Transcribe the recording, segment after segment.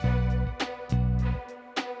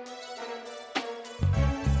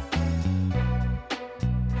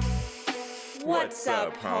What's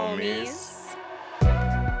up, homies?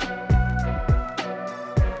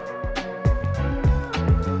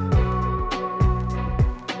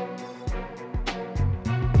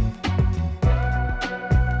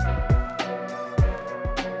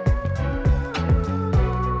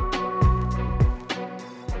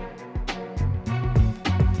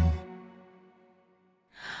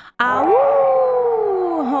 Ow,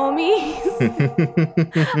 homies.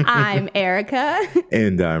 I'm Erica.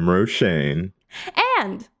 And I'm Roshane.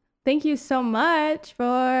 And thank you so much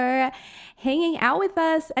for hanging out with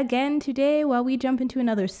us again today while we jump into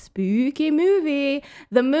another spooky movie.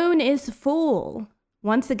 The moon is full.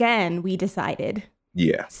 Once again, we decided.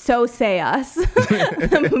 Yeah. So say us.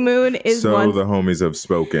 The moon is the homies have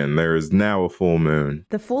spoken. There is now a full moon.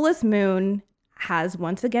 The fullest moon has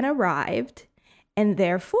once again arrived. And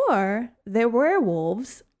therefore, the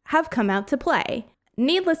werewolves have come out to play.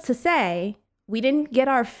 Needless to say, we didn't get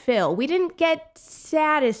our fill. We didn't get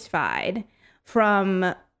satisfied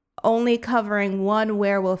from only covering one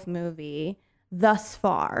werewolf movie thus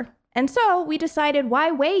far. And so we decided, why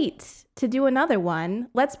wait to do another one?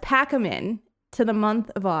 Let's pack them in to the month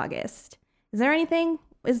of August. Is there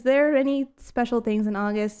any special things in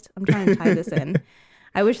August? I'm trying to tie this in.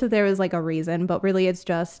 I wish that there was like a reason, but really it's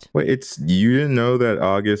just... Wait, you didn't know that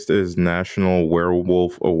August is National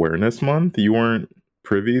Werewolf Awareness Month? You weren't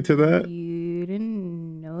privy to that? You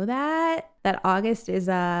didn't know that? That August is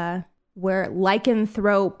National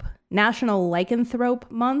Lycanthrope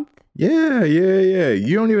Month? Yeah.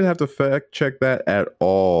 You don't even have to fact check that at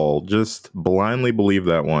all. Just blindly believe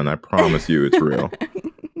that one. I promise you it's real.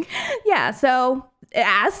 Yeah, so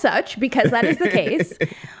as such, because that is the case,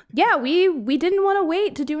 yeah, we didn't want to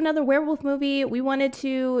wait to do another werewolf movie. We wanted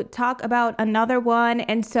to talk about another one.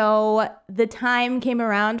 And so the time came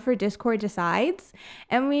around for Discord Decides.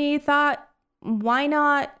 And we thought, why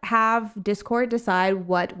not have Discord decide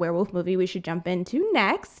what werewolf movie we should jump into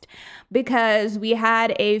next? Because we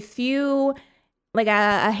had a few, like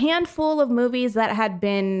a handful of movies that had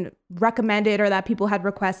been recommended or that people had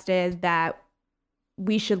requested that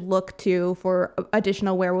we should look to for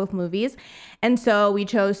additional werewolf movies. And so we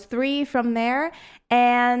chose 3 from there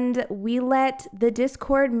and we let the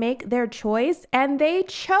Discord make their choice, and they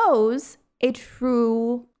chose a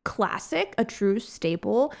true classic, a true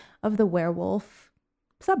staple of the werewolf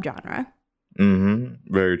subgenre.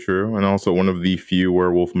 Very true. And also one of the few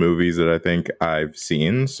werewolf movies that I think I've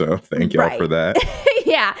seen. So thank y'all for that.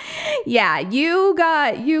 Yeah.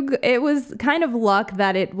 It was kind of luck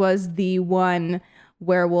that it was the one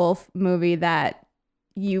werewolf movie that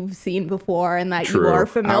you've seen before and that you are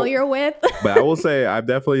familiar with. But I will say I've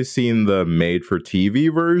definitely seen the made for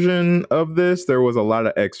TV version of this. There was a lot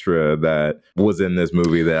of extra that was in this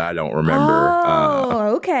movie that I don't remember.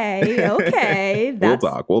 Okay. We'll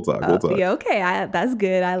talk. Okay, that's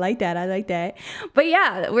good. I like that. But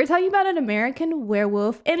yeah, we're talking about an American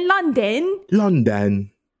werewolf in London.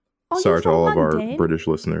 Oh, sorry to all of our British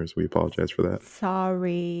listeners. We apologize for that.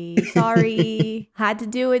 Sorry. Had to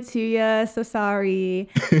do it to you. So sorry.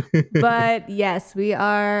 But yes, we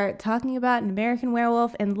are talking about an American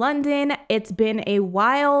werewolf in London. It's been a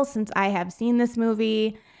while since I have seen this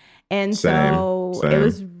movie. And so it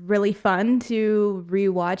was really fun to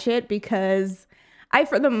rewatch it because I,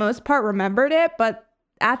 for the most part, remembered it. But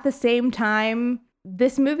at the same time,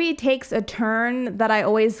 this movie takes a turn that I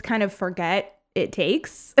always kind of forget it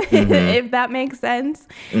takes, if that makes sense.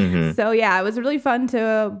 So yeah, it was really fun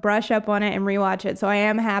to brush up on it and rewatch it. So I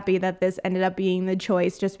am happy that this ended up being the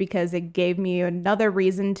choice, just because it gave me another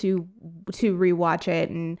reason to rewatch it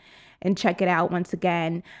and check it out once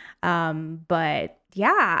again. But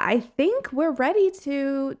yeah, I think we're ready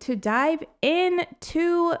to dive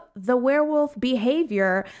into the werewolf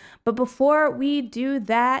behavior. But before we do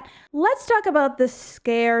that, let's talk about the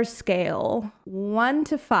scare scale, 1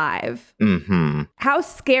 to 5. How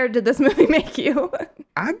scared did this movie make you?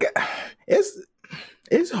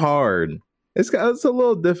 It's hard. It's a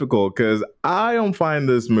little difficult because I don't find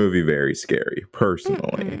this movie very scary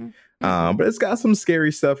personally. But it's got some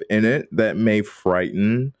scary stuff in it that may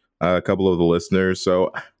frighten a couple of the listeners.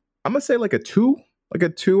 So I'm gonna say like a 2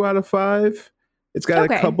 out of 5. It's got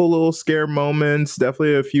a couple little scare moments,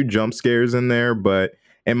 definitely a few jump scares in there, but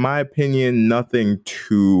in my opinion, nothing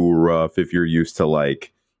too rough if you're used to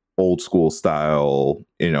like old school style,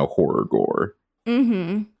 horror gore.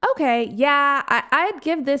 Okay, yeah, I'd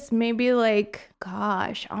give this maybe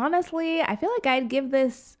honestly, I feel like I'd give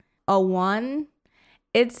this a 1.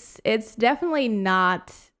 It's definitely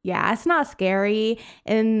not, it's not scary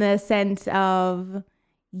in the sense of,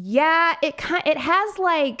 it has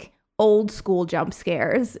like old school jump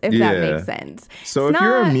scares, if that makes sense. So if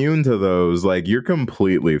you're immune to those, like, you're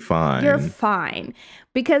completely fine. You're fine,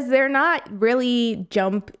 because they're not really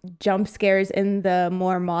jump scares in the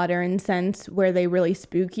more modern sense where they really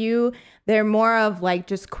spook you. They're more of like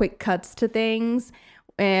just quick cuts to things.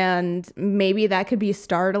 And maybe that could be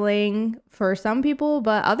startling for some people,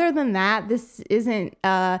 but other than that, this isn't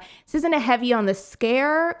a heavy on the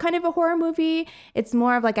scare kind of a horror movie. It's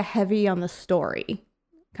more of like a heavy on the story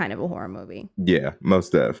kind of a horror movie. Yeah,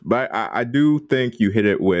 most def. But I do think you hit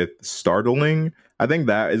it with startling. I think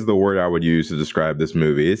that is the word I would use to describe this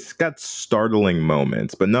movie. It's got startling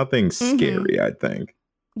moments, but nothing scary, I think.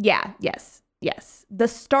 Yeah, yes. The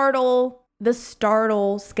startle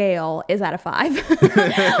scale is at a 5,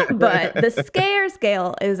 but the scare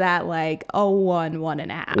scale is at like a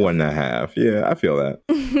 1.5. 1.5. Yeah, I feel that.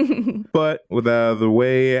 But with that out of the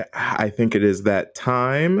way, I think it is that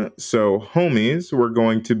time. So, homies, we're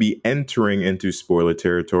going to be entering into spoiler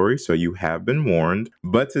territory, so you have been warned.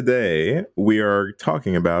 But today, we are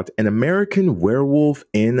talking about An American Werewolf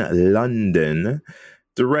in London,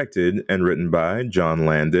 directed and written by John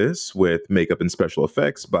Landis, with makeup and special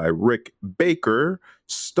effects by Rick Baker,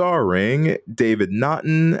 starring David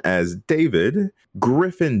Naughton as David,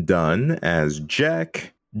 Griffin Dunne as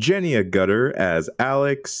Jack, Jenny Agutter as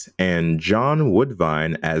Alex, and John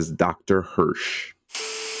Woodvine as Dr. Hirsch.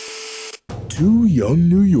 Two young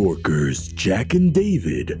New Yorkers, Jack and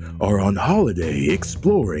David, are on holiday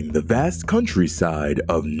exploring the vast countryside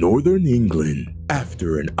of northern England.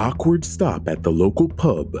 After an awkward stop at the local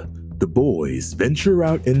pub, the boys venture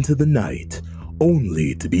out into the night,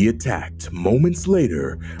 only to be attacked moments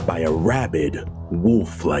later by a rabid,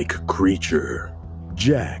 wolf-like creature.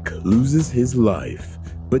 Jack loses his life,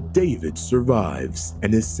 but David survives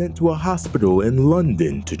and is sent to a hospital in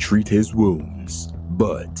London to treat his wounds.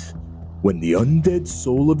 But when the undead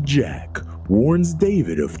soul of Jack warns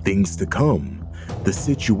David of things to come, the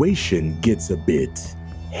situation gets a bit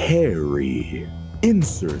hairy.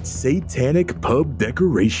 Insert satanic pub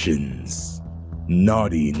decorations,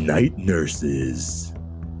 naughty night nurses,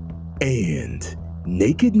 and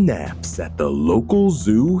naked naps at the local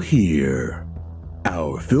zoo here.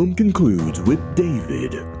 Our film concludes with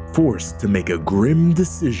David forced to make a grim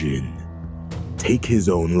decision: take his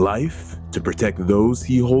own life to protect those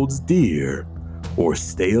he holds dear, or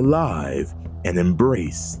stay alive and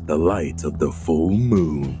embrace the light of the full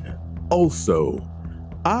moon. Also,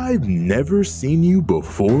 I've never seen you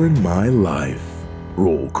before in my life.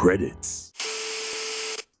 Roll credits.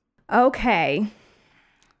 Okay.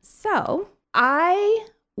 So, I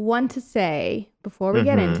want to say, before we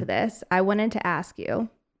get into this, I wanted to ask you,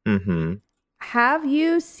 have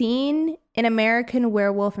you seen An American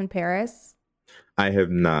Werewolf in Paris? I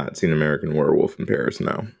have not seen American Werewolf in Paris,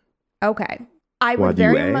 no. Okay. I would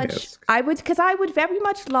very much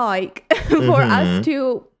like for us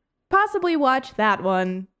to possibly watch that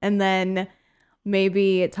one and then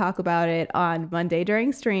maybe talk about it on Monday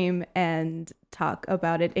during stream and talk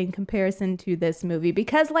about it in comparison to this movie.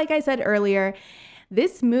 Because like I said earlier,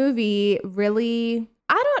 this movie really,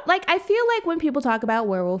 I feel like when people talk about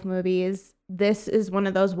werewolf movies, this is one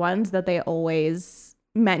of those ones that they always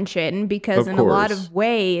mention because in a lot of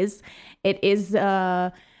ways it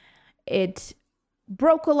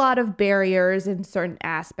broke a lot of barriers in certain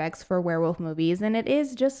aspects for werewolf movies, and it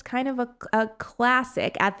is just kind of a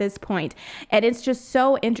classic at this point. And it's just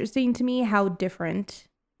so interesting to me how different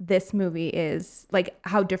this movie is, like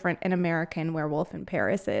how different An American Werewolf in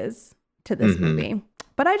Paris is to this movie.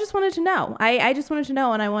 But I just wanted to know. I just wanted to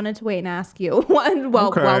know, and I wanted to wait and ask you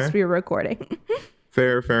whilst we were recording.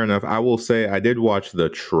 Fair enough. I will say I did watch the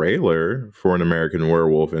trailer for An American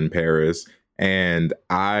Werewolf in Paris, and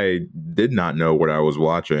I did not know what I was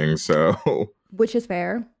watching, so... Which is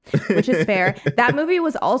fair. That movie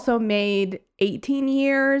was also made 18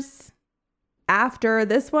 years after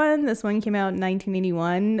this one. This one came out in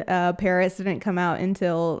 1981. Paris didn't come out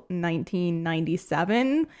until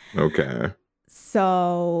 1997. Okay.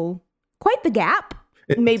 So, quite the gap.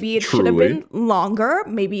 Maybe it should have been longer.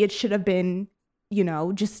 Maybe it should have been,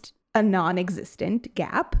 just a non-existent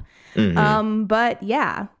gap. But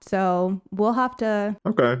yeah, so we'll have to.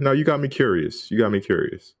 Okay, now you got me curious. That's all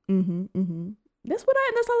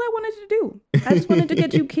I wanted to do. I just wanted to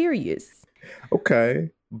get you curious.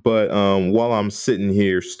 Okay, but while I'm sitting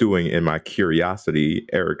here stewing in my curiosity,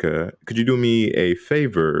 Erica, could you do me a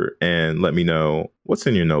favor and let me know what's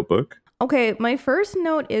in your notebook? Okay, my first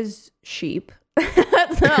note is sheep.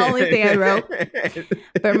 That's the only thing I wrote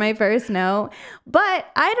for my first note. But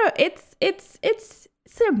it's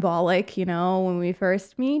symbolic, when we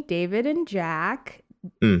first meet David and Jack.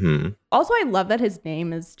 Mm-hmm. Also, I love that his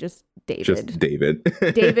name is just David. Just David.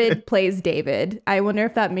 David plays David. I wonder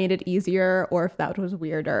if that made it easier or if that was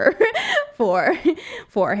weirder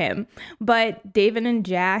for him. But David and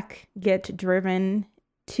Jack get driven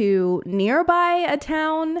to nearby a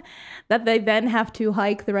town that they then have to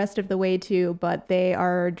hike the rest of the way to, but they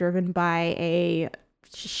are driven by a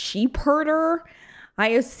sheep herder, I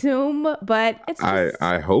assume, but it's just,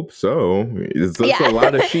 I hope so. That's a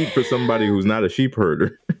lot of sheep for somebody who's not a sheep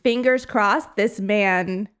herder. Fingers crossed this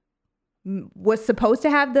man was supposed to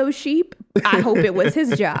have those sheep. I hope it was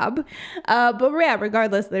his job. But yeah,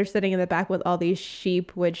 regardless, they're sitting in the back with all these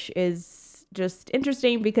sheep, which is just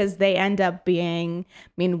interesting because they end up being,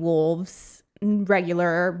 wolves,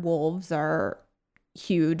 regular wolves are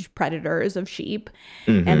huge predators of sheep.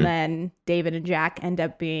 Mm-hmm. And then David and Jack end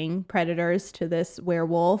up being predators to this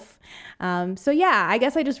werewolf. So yeah, I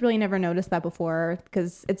guess I just really never noticed that before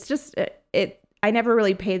because it's just, I never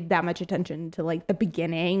really paid that much attention to like the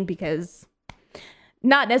beginning because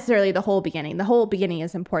not necessarily the whole beginning. The whole beginning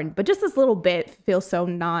is important, but just this little bit feels so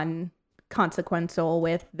non-consequential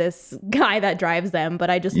with this guy that drives them. But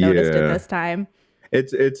I just noticed it this time.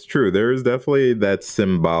 It's true. There is definitely that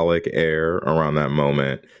symbolic air around that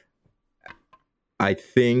moment. I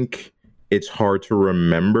think it's hard to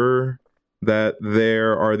remember that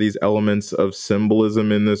there are these elements of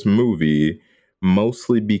symbolism in this movie,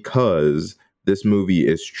 mostly because this movie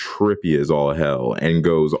is trippy as all hell and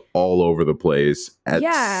goes all over the place at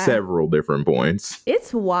several different points.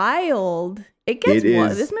 It's wild.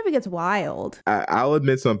 This movie gets wild. I'll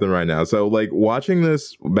admit something right now. So like watching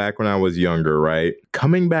this back when I was younger, right?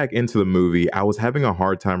 Coming back into the movie, I was having a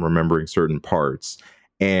hard time remembering certain parts.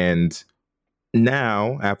 And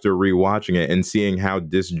now after rewatching it and seeing how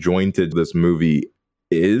disjointed this movie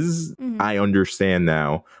is, I understand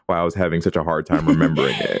now why I was having such a hard time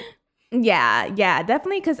remembering it. Yeah,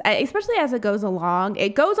 definitely. Because especially as it goes along,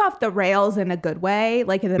 it goes off the rails in a good way,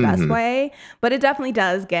 like in the best way. But it definitely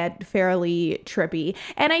does get fairly trippy.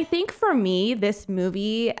 And I think for me, this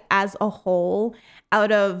movie as a whole,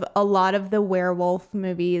 out of a lot of the werewolf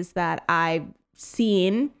movies that I've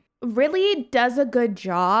seen, really does a good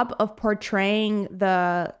job of portraying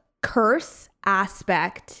the curse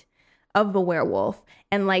aspect of the werewolf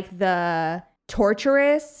and like the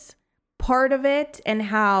torturous part of it and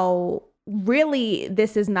how really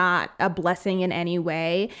this is not a blessing in any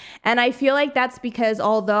way. And I feel like that's because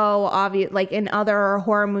although like in other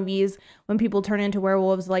horror movies when people turn into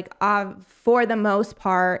werewolves, like for the most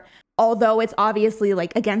part, although it's obviously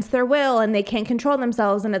like against their will and they can't control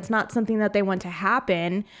themselves and it's not something that they want to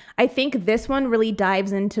happen, I think this one really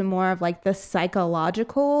dives into more of like the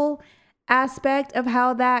psychological aspect of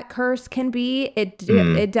how that curse can be.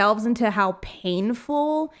 It delves into how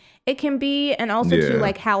painful it can be and also to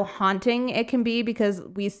like how haunting it can be because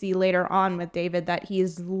we see later on with David that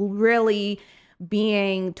he's really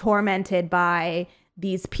being tormented by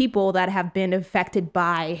these people that have been affected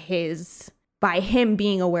by him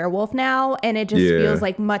being a werewolf now, and it just feels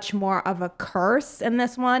like much more of a curse in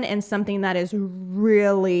this one and something that is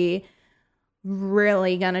really,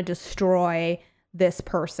 really gonna destroy this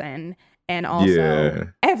person and also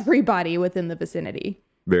everybody within the vicinity.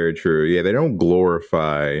 Very true. Yeah, they don't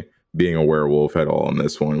glorify being a werewolf at all in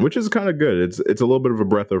this one, which is kind of good. It's a little bit of a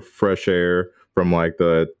breath of fresh air from like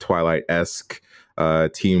the Twilight-esque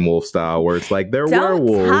Teen Wolf style, where it's like they're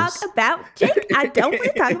werewolves. Don't talk about Jacob. I don't want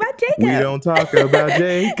to talk about Jacob. We don't talk about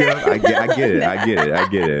Jacob. I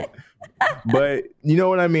get it. But you know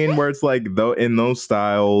what I mean? Where it's like, though, in those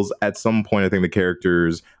styles, at some point, I think the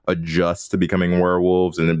characters adjust to becoming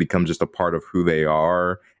werewolves, and it becomes just a part of who they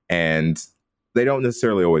are. And they don't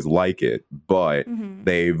necessarily always like it, but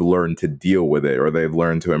they've learned to deal with it, or they've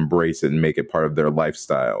learned to embrace it and make it part of their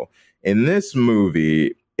lifestyle. In this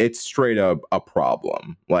movie, it's straight up a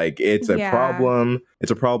problem. Like it's a problem.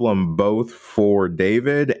 It's a problem both for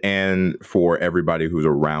David and for everybody who's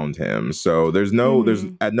around him. So there's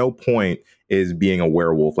at no point is being a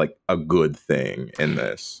werewolf like a good thing in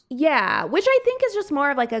this. Yeah, which I think is just more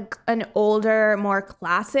of like an older, more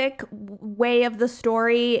classic way of the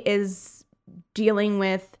story is dealing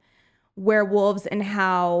with werewolves and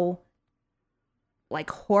how like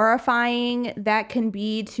horrifying that can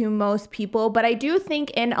be to most people. But I do think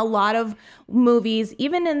in a lot of movies,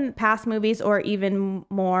 even in past movies or even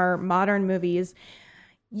more modern movies,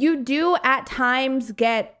 you do at times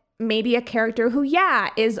get maybe a character who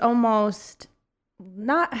is almost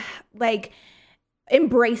not like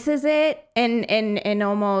embraces it and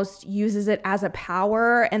almost uses it as a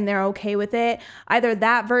power, and they're okay with it. Either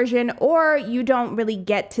that version, or you don't really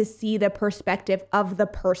get to see the perspective of the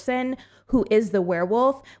person who is the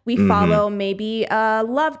werewolf. We follow maybe a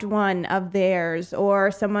loved one of theirs, or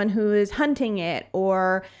someone who is hunting it,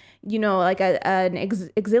 or like an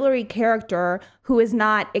auxiliary character who is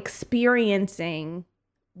not experiencing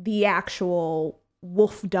the actual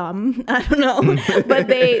wolfdom. I don't know, but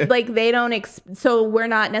they don't so we're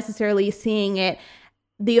not necessarily seeing it,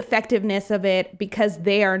 the effectiveness of it, because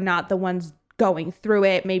they are not the ones going through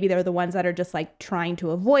it. Maybe they're the ones that are just like trying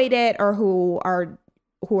to avoid it, or who are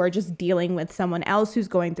just dealing with someone else who's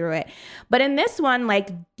going through it. But in this one,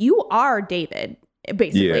 like, you are David,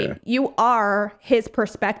 basically. Yeah. You are his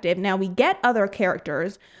perspective. Now we get other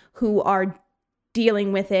characters who are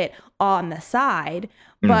dealing with it on the side,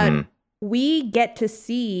 but we get to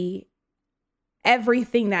see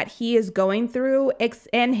everything that he is going through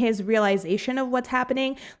and his realization of what's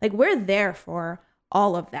happening. Like, we're there for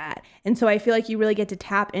all of that. And so I feel like you really get to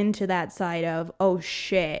tap into that side of, oh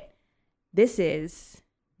shit, this is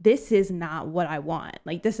not what I want.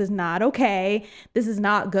 Like, this is not okay. This is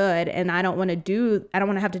not good. And I don't want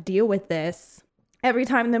to have to deal with this every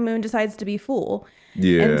time the moon decides to be full.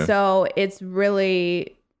 Yeah. And so it's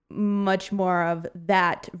really much more of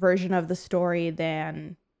that version of the story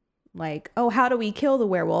than like, oh, how do we kill the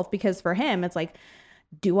werewolf? Because for him, it's like,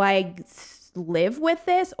 do I live with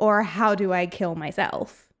this, or how do I kill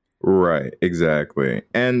myself? Right, exactly.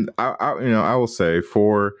 And I will say,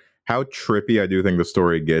 for how trippy I do think the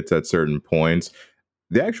story gets at certain points,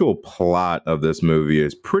 the actual plot of this movie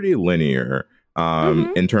is pretty linear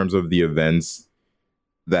in terms of the events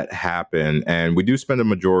that happen, and we do spend a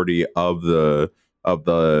majority of the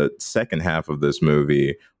second half of this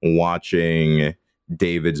movie watching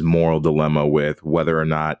David's moral dilemma with whether or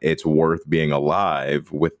not it's worth being alive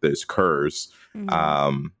with this curse.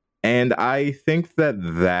 And I think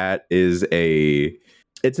that is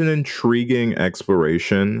it's an intriguing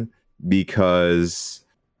exploration, because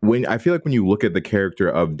I feel like when you look at the character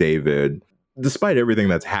of David, despite everything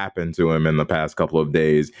that's happened to him in the past couple of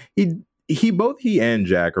days, both he and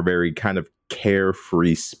Jack are very kind of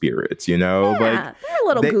carefree spirits, Yeah, like they're a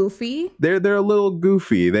little goofy. They're a little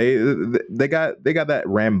goofy. They got that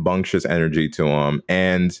rambunctious energy to them,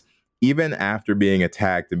 and even after being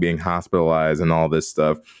attacked and being hospitalized and all this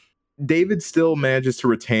stuff, David still manages to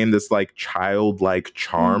retain this like childlike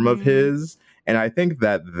charm of his, and I think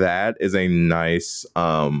that is a nice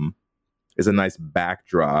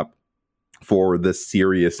backdrop for the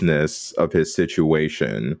seriousness of his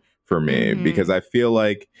situation for me, because I feel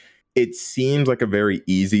like it seems like a very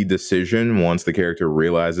easy decision once the character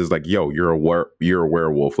realizes, like, yo, you're a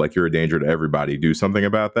werewolf, like, you're a danger to everybody, do something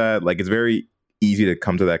about that. Like, it's very easy to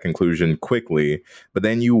come to that conclusion quickly, but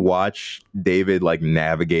then you watch David like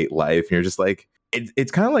navigate life, and you're just like,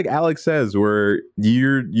 it's kind of like Alex says, where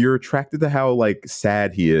you're attracted to how like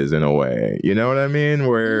sad he is in a way, you know what I mean,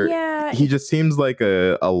 where he just seems like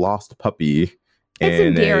a lost puppy. It's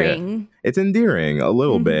endearing. It's endearing a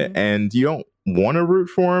little bit, and you don't want to root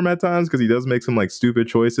for him at times because he does make some like stupid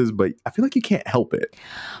choices, but I feel like you can't help it.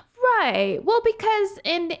 Right. Well, because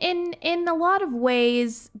in a lot of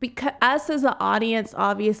ways, because us as an audience,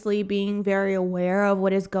 obviously being very aware of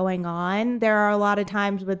what is going on, there are a lot of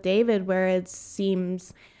times with David where it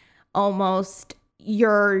seems almost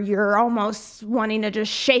you're almost wanting to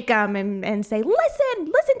just shake him and say,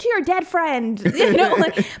 listen to your dead friend,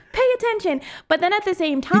 like, pay attention. But then at the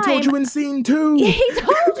same time, he told you in scene 2. He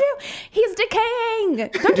told you he's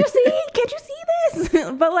decaying. Don't you see? Can't you see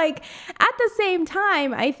this? But like, at the same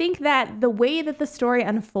time, I think that the way that the story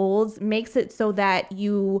unfolds makes it so that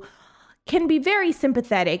you can be very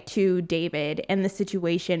sympathetic to David and the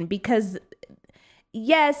situation, because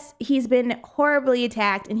yes, he's been horribly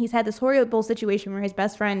attacked, and he's had this horrible situation where his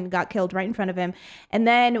best friend got killed right in front of him. And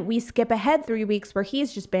then we skip ahead 3 weeks where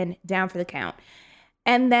he's just been down for the count.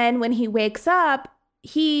 And then when he wakes up,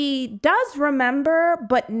 he does remember,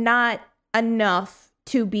 but not enough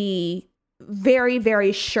to be very,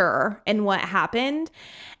 very sure in what happened.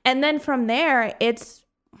 And then from there, it's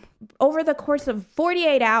over the course of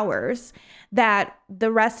 48 hours that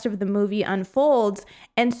the rest of the movie unfolds.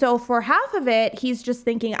 And so for half of it, he's just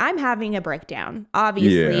thinking, I'm having a breakdown,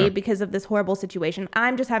 obviously, because of this horrible situation.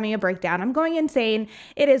 I'm just having a breakdown. I'm going insane.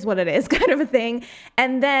 It is what it is, kind of a thing.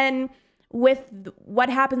 And then with what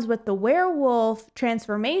happens with the werewolf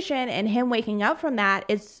transformation and him waking up from that,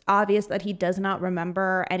 it's obvious that he does not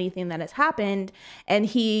remember anything that has happened. And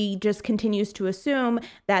he just continues to assume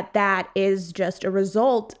that that is just a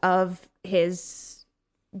result of his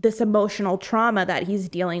this emotional trauma that he's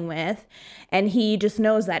dealing with, and he just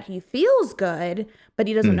knows that he feels good, but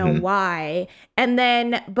he doesn't know why. And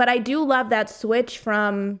then, but I do love that switch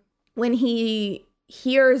from when he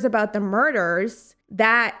hears about the murders,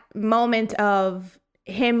 that moment of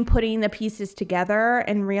him putting the pieces together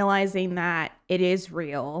and realizing that it is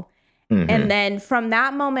real. And then from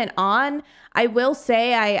that moment on, I will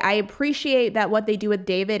say I appreciate that what they do with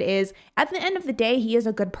David is, at the end of the day, he is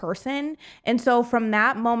a good person. And so from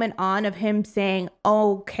that moment on of him saying,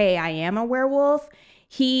 okay, I am a werewolf,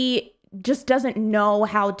 he just doesn't know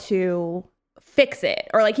how to fix it,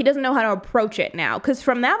 or like he doesn't know how to approach it now. Because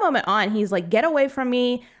from that moment on, he's like, get away from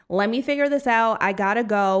me. Let me figure this out. I gotta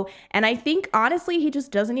go. And I think, honestly, he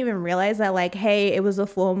just doesn't even realize that, like, hey, it was a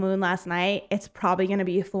full moon last night. It's probably going to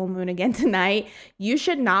be a full moon again tonight. You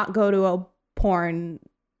should not go to a porn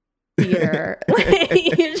theater.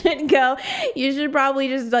 You should go. You should probably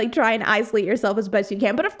just like try and isolate yourself as best you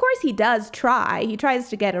can. But of course he does try. He tries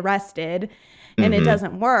to get arrested and it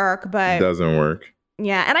doesn't work. But it doesn't work.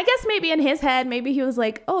 Yeah, and I guess maybe in his head, maybe he was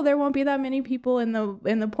like, "Oh, there won't be that many people in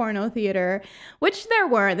the porno theater," which there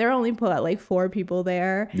weren't. There only put like 4 people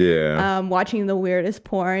there. Yeah, watching the weirdest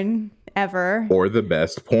porn ever, or the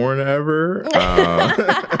best porn ever.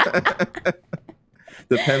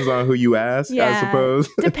 Depends on who you ask, I suppose.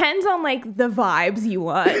 Depends on like the vibes you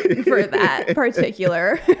want for that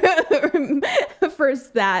particular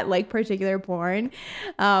particular porn.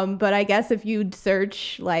 But I guess if you'd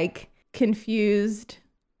search like confused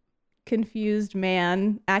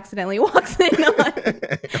man accidentally walks in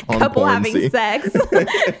on couple having sex,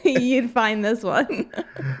 you'd find this one.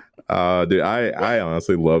 Dude, I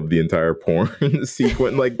honestly love the entire porn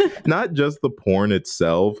sequence. Like, not just the porn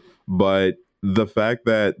itself, but the fact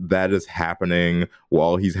that that is happening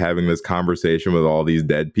while he's having this conversation with all these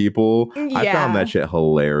dead people. Yeah. I found that shit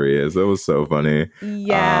hilarious. It was so funny.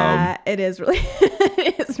 Yeah, it is really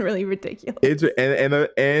it's really ridiculous. It's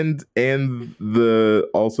and the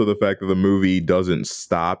also the fact that the movie doesn't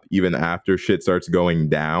stop even after shit starts going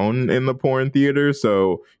down in the porn theater.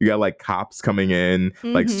 So you got like cops coming in,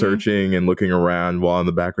 like searching and looking around, while in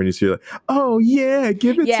the background you see like, oh yeah,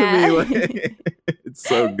 give it to me. Like, it's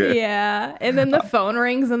so good. Yeah. And then the phone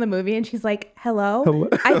rings in the movie and she's like, hello?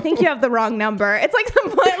 I think you have the wrong number. It's like some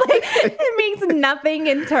point, like it makes nothing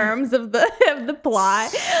in terms of the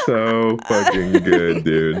plot. So fucking good,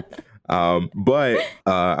 dude. But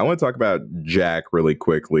I want to talk about Jack really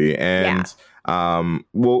quickly, and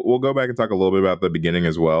we'll go back and talk a little bit about the beginning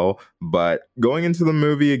as well. But going into the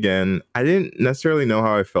movie again, I didn't necessarily know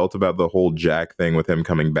how I felt about the whole Jack thing with him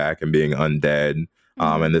coming back and being undead.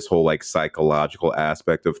 And this whole like psychological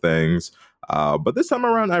aspect of things. But this time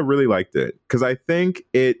around, I really liked it because I think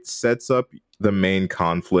it sets up the main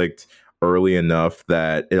conflict early enough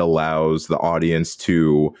that it allows the audience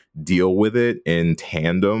to deal with it in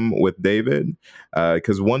tandem with David.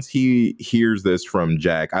 Because once he hears this from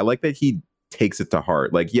Jack, I like that he takes it to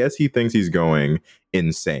heart. Like, yes, he thinks he's going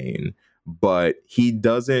insane, but he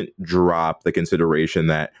doesn't drop the consideration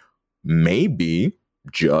that maybe,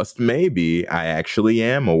 just maybe, I actually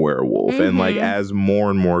am a werewolf. And like, as more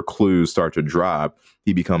and more clues start to drop,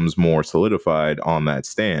 he becomes more solidified on that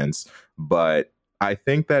stance. But I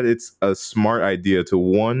think that it's a smart idea to,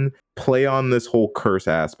 one, play on this whole curse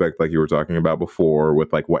aspect like you were talking about before,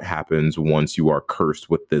 with like what happens once you are cursed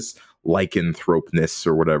with this lycanthropness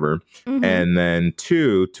or whatever. And then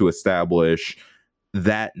 2, to establish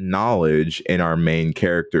that knowledge in our main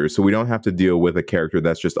character, so we don't have to deal with a character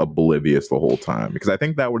that's just oblivious the whole time, because I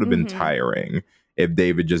think that would have been tiring if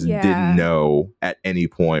David just didn't know at any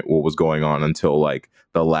point what was going on until like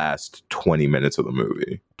the last 20 minutes of the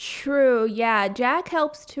movie. True. Yeah, Jack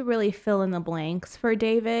helps to really fill in the blanks for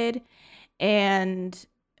David,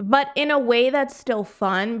 but in a way that's still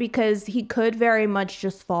fun, because he could very much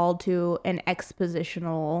just fall to an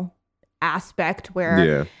expositional aspect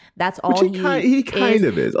where that's all he kind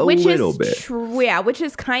of is a little bit. True, yeah, which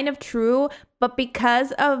is kind of true, but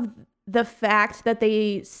because of the fact that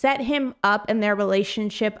they set him up and their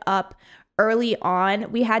relationship up early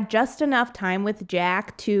on, we had just enough time with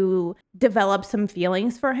Jack to develop some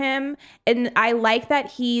feelings for him. And I like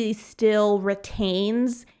that he still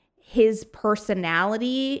retains his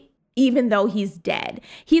personality even though he's dead.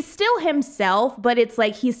 He's still himself, but it's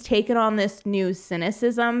like he's taken on this new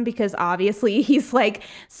cynicism because obviously he's like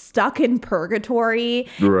stuck in purgatory.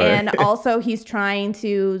 Right. And also he's trying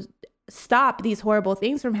to stop these horrible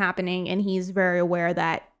things from happening. And he's very aware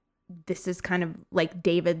that this is kind of like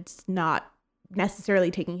David's not necessarily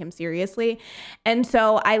taking him seriously. And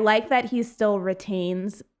so I like that he still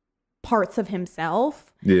retains parts of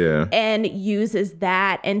himself. Yeah. And uses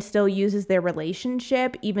that and still uses their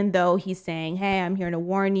relationship, even though he's saying, hey, I'm here to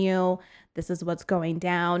warn you. This is what's going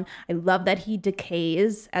down. I love that he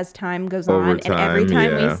decays as time goes on. And every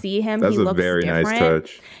time we see him, he looks different. That's a very nice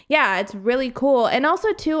touch. Yeah, it's really cool. And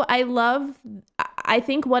also, too, I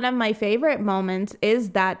think one of my favorite moments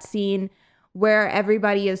is that scene where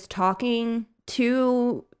everybody is talking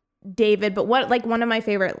to David, but one of my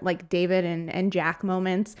favorite like David and Jack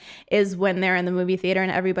moments is when they're in the movie theater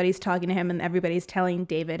and everybody's talking to him and everybody's telling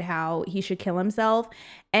David how he should kill himself,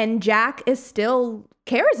 and Jack is still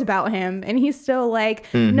cares about him and he's still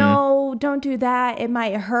like, no, don't do that, it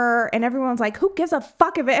might hurt, and everyone's like, who gives a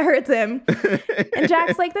fuck if it hurts him? And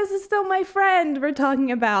Jack's like, this is still my friend we're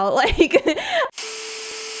talking about, like.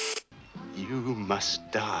 You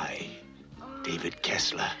must die, David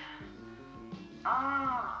Kessler.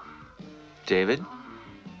 David,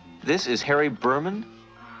 this is Harry Berman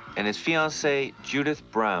and his fiancée, Judith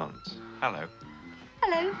Brown. Hello.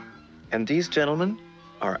 Hello. And these gentlemen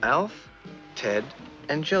are Alf, Ted,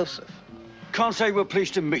 and Joseph. Can't say we're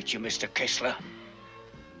pleased to meet you, Mr. Kessler.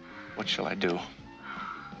 What shall I do?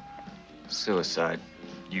 Suicide.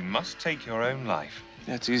 You must take your own life.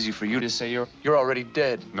 That's easy for you to say. You're already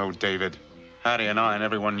dead. No, David. Harry and I and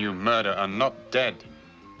everyone you murder are not dead.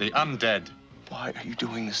 The undead. Why are you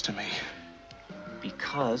doing this to me?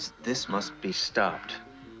 Because this must be stopped.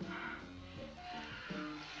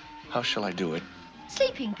 How shall I do it?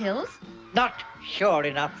 Sleeping pills? Not sure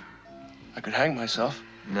enough. I could hang myself.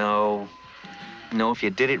 No. No, if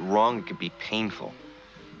you did it wrong, it could be painful.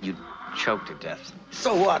 You'd choke to death.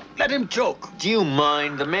 So what? Let him choke. Do you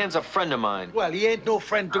mind? The man's a friend of mine. Well, he ain't no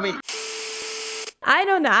friend to me. I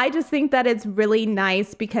don't know. I just think that it's really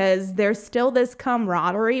nice because there's still this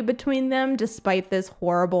camaraderie between them despite this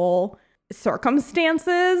horrible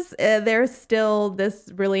circumstances. There's still this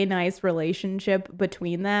really nice relationship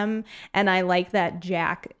between them. And I like that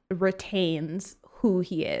Jack retains who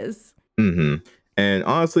he is. And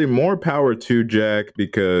honestly, more power to Jack,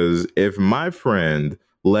 because if my friend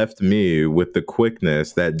left me with the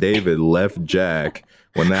quickness that David left Jack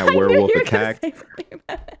when that werewolf attacked,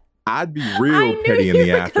 I'd be real petty in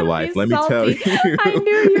the afterlife. Let me tell you. I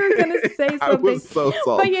knew you were going to say something. I was so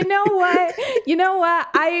salty. But you know what?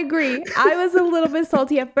 I agree. I was a little bit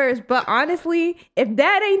salty at first. But honestly, if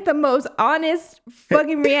that ain't the most honest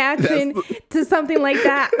fucking reaction to something like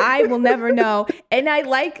that, I will never know. And I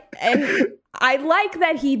like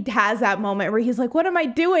that he has that moment where he's like, what am I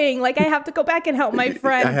doing? Like, I have to go back and help my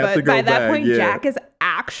friend. But by that point, Jack is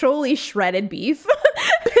actually shredded beef.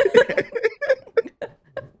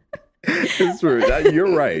 It's true.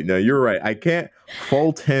 You're right. No, you're right. I can't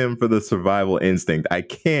fault him for the survival instinct. I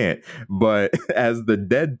can't. But as the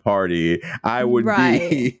dead party, I would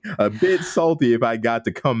be a bit salty if I got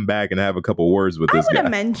to come back and have a couple words with this guy. I would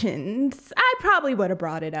have mentioned. I probably would have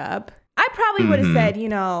brought it up. I probably would have said,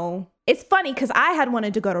 it's funny because I had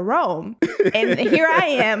wanted to go to Rome. And here I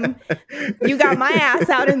am. You got my ass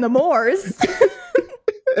out in the moors.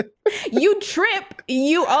 You trip.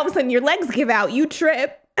 All of a sudden your legs give out. You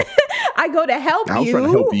trip. I go to help you. I was trying to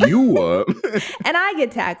help you up. And I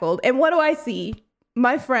get tackled. And what do I see?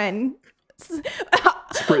 My friend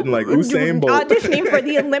sprinting like Usain Bolt. Auditioning for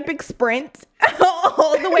the Olympic sprint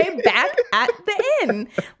all the way back at the end.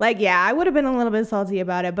 Like, yeah, I would have been a little bit salty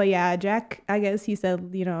about it. But yeah, Jack, I guess he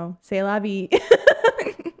said, c'est la vie.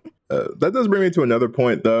 That does bring me to another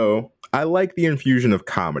point, though. I like the infusion of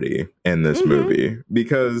comedy in this movie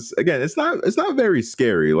because, again, it's not very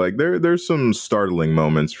scary. Like there's some startling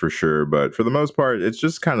moments for sure, but for the most part, it's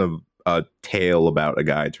just kind of a tale about a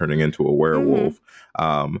guy turning into a werewolf.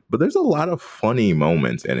 But there's a lot of funny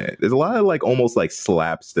moments in it. There's a lot of almost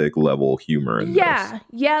slapstick level humor in this.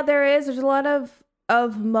 Yeah, there is. There's a lot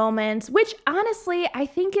of moments, which honestly I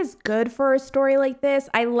think is good for a story like this.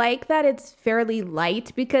 I like that it's fairly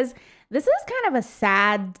light because this is kind of a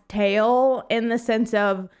sad tale in the sense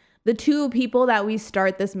of the two people that we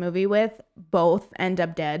start this movie with both end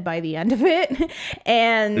up dead by the end of it.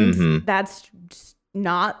 And that's just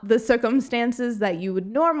not the circumstances that you would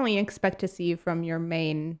normally expect to see from your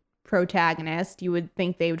main protagonist. You would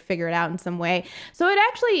think they would figure it out in some way. So it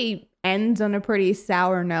actually ends on a pretty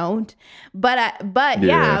sour note. But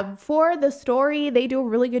yeah, for the story, they do a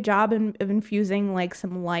really good job of infusing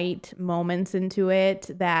some light moments into it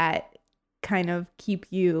that kind of keep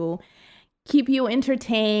you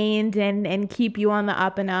entertained and keep you on the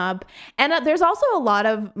up and up. And there's also a lot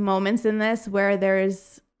of moments in this where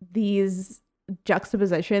there's these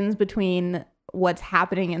juxtapositions between what's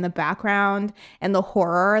happening in the background and the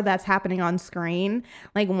horror that's happening on screen.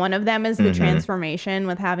 Like one of them is the transformation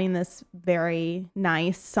with having this very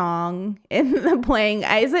nice song in the playing.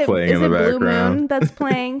 Is it Blue Moon that's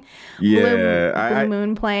playing? Yeah, Blue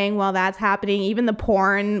Moon playing while that's happening. Even the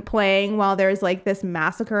porn playing while there's like this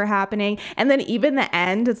massacre happening. And then even the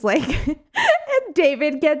end, it's like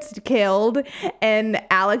David gets killed and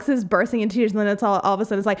Alex is bursting into tears, and then it's all of a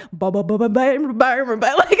sudden it's like like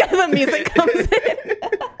the music comes in.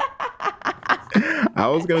 I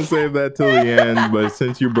was gonna save that till the end, but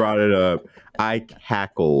since you brought it up, I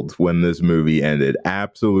cackled when this movie ended.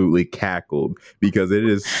 Absolutely cackled, because it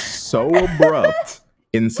is so abrupt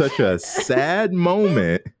in such a sad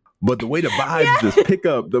moment. But the way the vibes just pick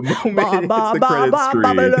up the moment it's the credit screen.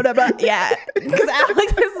 Yeah,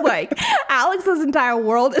 because Alex's entire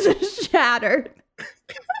world is just shattered.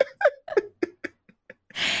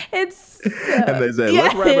 It's and they say,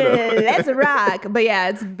 let's wrap it up. Let's rock. But yeah,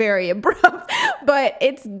 it's very abrupt. But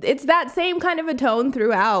it's that same kind of a tone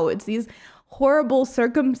throughout. It's these horrible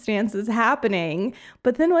circumstances happening,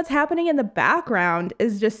 but then what's happening in the background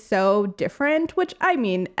is just so different, which I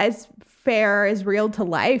mean, as fair as real to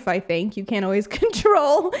life, I think you can't always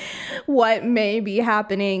control what may be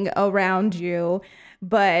happening around you.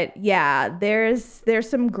 But yeah, there's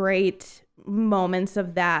some great moments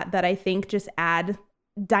of that I think just add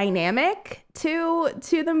dynamic to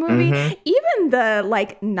the movie. Even the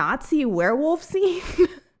like Nazi werewolf scene.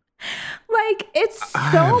 Like it's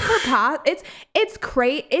so preposterous. It's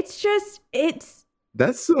great. It's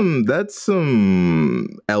that's some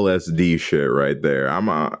LSD shit right there.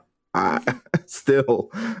 I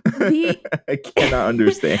still I cannot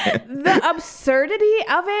understand the absurdity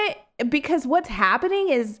of it, because what's happening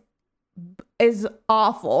is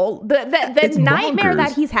awful. The nightmare bonkers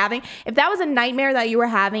that he's having, if that was a nightmare that you were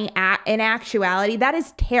having in actuality, that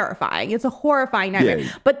is terrifying. It's a horrifying nightmare.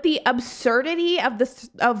 Yeah. But the absurdity of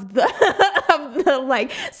the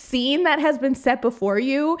like scene that has been set before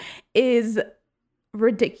you is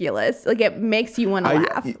ridiculous. Like it makes you want to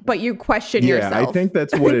laugh, but you question yourself. I think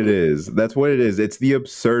that's what it is. That's what it is. It's the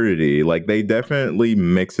absurdity. Like they definitely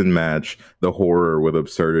mix and match the horror with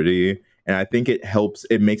absurdity. And I think it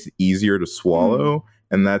makes it easier to swallow.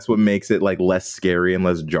 And that's what makes it like less scary and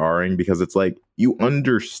less jarring, because it's like you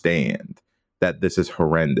understand that this is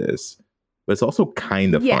horrendous, but it's also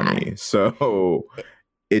kind of funny. So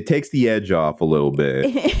it takes the edge off a little bit.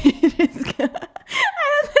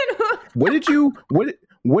 What did you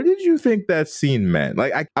think that scene meant?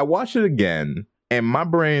 Like I watched it again and my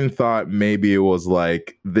brain thought maybe it was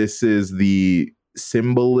like, this is the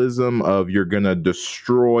symbolism of you're gonna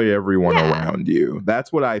destroy everyone around you.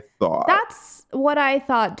 That's what I thought. That's what I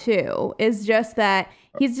thought too, is just that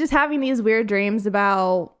he's just having these weird dreams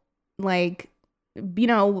about like, you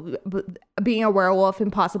know, being a werewolf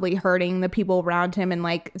and possibly hurting the people around him, and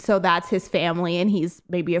like, so that's his family and he's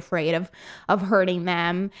maybe afraid of hurting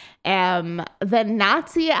them. The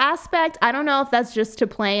Nazi aspect, I don't know if that's just to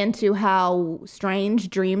play into how strange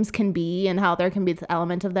dreams can be and how there can be the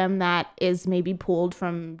element of them that is maybe pulled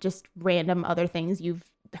from just random other things you've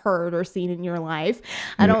heard or seen in your life.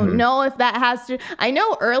 I don't know if that has to. I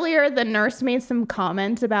know earlier the nurse made some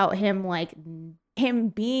comments about him, like him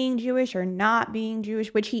being Jewish or not being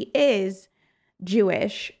Jewish, which he is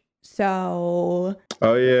Jewish. So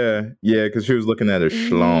yeah, because she was looking at his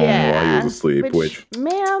schlong while he was asleep. Which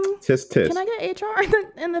ma'am, tisk. Can I get HR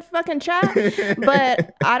in the fucking chat?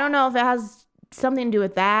 But I don't know if it has something to do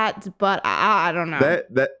with that. But I don't know.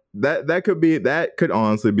 That could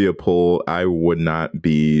honestly be a poll. I would not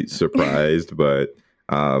be surprised, but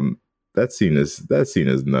that scene is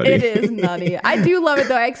nutty. It is nutty. I do love it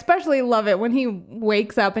though. I especially love it when he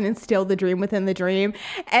wakes up and it's still the dream within the dream.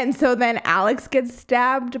 And so then Alex gets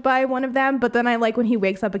stabbed by one of them. But then I like when he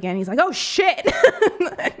wakes up again, he's like, oh shit.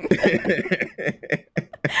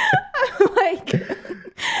 Like,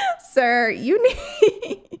 sir, you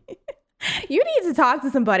need to talk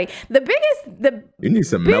to somebody. You need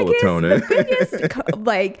some melatonin. The biggest,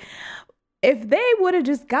 like, if they would have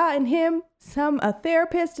just gotten him a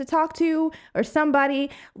therapist to talk to or somebody,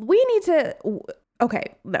 we need to.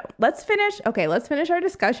 Okay, no, let's finish our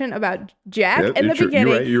discussion about Jack in the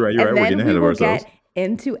beginning. You're right. And We're getting ahead of ourselves. Get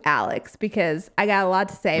into Alex because I got a lot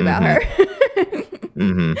to say about her.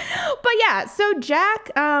 But yeah, so Jack,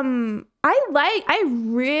 I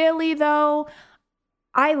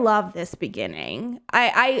love this beginning.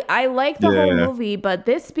 I like the whole movie, but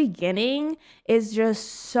this beginning is just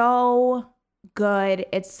so good.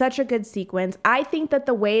 It's such a good sequence. I think that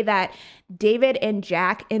the way that David and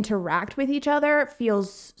Jack interact with each other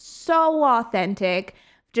feels so authentic,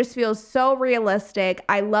 just feels so realistic.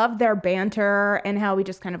 I love their banter and how we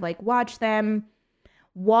just kind of like watch them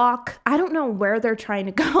walk. I don't know where they're trying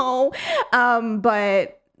to go,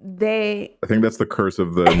 but I think that's the curse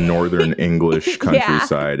of the northern English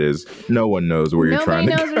countryside is no one knows where you're trying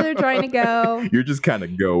to go. Nobody knows where they're trying to go. You're just kind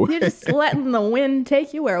of go. You're just letting the wind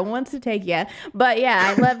take you where it wants to take you. But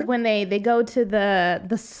yeah, I love when they go to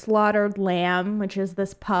the Slaughtered Lamb, which is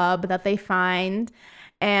this pub that they find,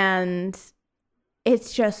 and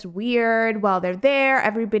it's just weird while they're there.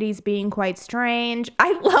 Everybody's being quite strange.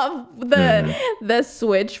 I love the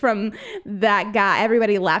switch from that guy,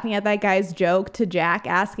 everybody laughing at that guy's joke, to Jack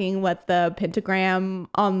asking what the pentagram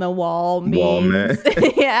on the wall means.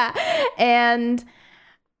 Yeah. And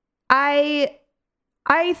I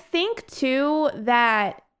think too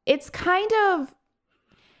that it's kind of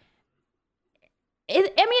I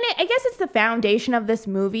guess it's the foundation of this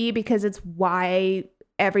movie because it's why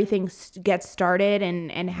everything gets started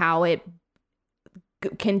and how it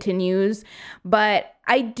continues. But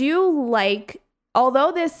I do like,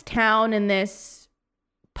 although this town and this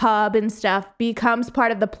pub and stuff becomes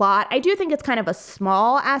part of the plot, I do think it's kind of a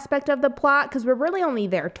small aspect of the plot because we're really only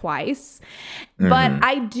there twice. But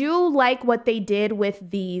I do like what they did with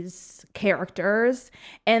these characters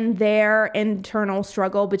and their internal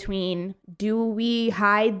struggle between, do we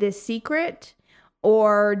hide this secret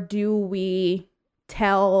or do we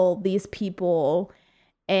tell these people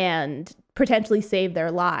and potentially save their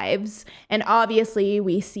lives? And obviously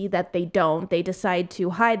we see that they don't. They decide to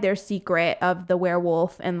hide their secret of the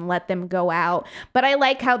werewolf and let them go out. But I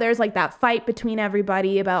like how there's like that fight between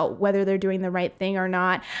everybody about whether they're doing the right thing or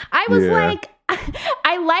not. I was like,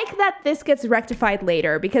 I like that this gets rectified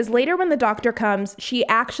later, because later when the doctor comes, she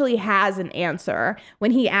actually has an answer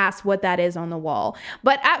when he asks what that is on the wall.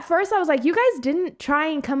 But at first I was like, you guys didn't try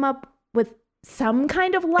and come up with some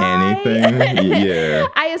kind of lie. Anything? Yeah.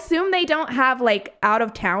 I assume they don't have like out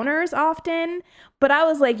of towners often, but I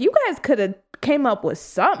was like, you guys could have came up with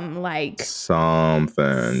something.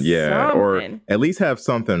 Yeah, or at least have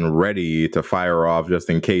something ready to fire off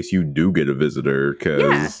just in case you do get a visitor,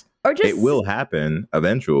 because or just, it will happen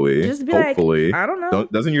eventually. Just be hopefully. like, I don't know.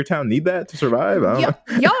 Doesn't your town need that to survive? Y'all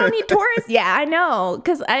don't need tourists. Yeah, I know.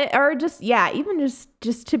 Even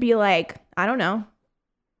just to be like, I don't know.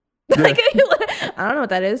 Like, I don't know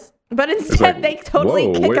what that is. But instead, they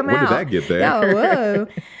totally kick him out. Where did that get there? Yeah, whoa.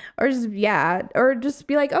 Or just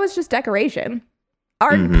be like, oh, it's just decoration.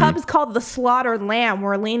 Our pub's called the Slaughtered Lamb.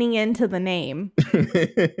 We're leaning into the name.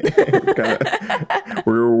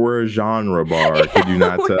 We're a genre bar. Could you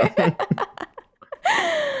not tell?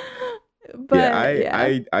 But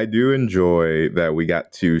I do enjoy that we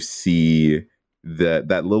got to see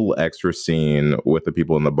that little extra scene with the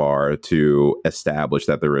people in the bar to establish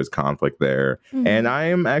that there is conflict there. And I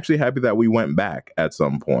am actually happy that we went back at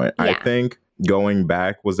some point. I think going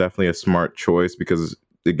back was definitely a smart choice because,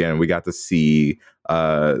 again, we got to see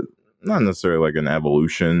not necessarily like an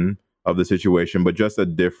evolution of the situation, but just a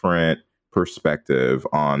different perspective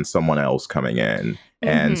on someone else coming in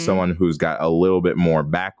and someone who's got a little bit more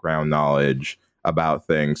background knowledge about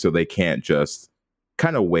things, so they can't just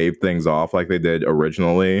kind of wave things off like they did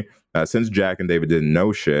originally. Since Jack and David didn't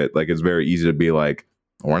know shit, like, it's very easy to be like,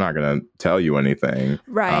 we're not gonna tell you anything,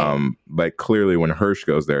 right? But clearly when Hirsch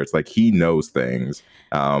goes there, it's like he knows things.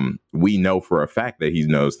 We know for a fact that he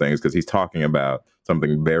knows things because he's talking about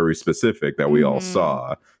something very specific that we all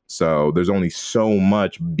saw. So there's only so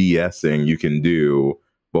much BSing you can do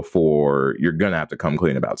before you're gonna have to come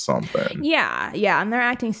clean about something. Yeah, and they're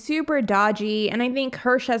acting super dodgy, and I think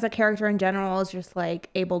Hirsch as a character in general is just like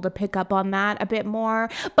able to pick up on that a bit more.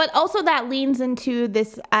 But also that leans into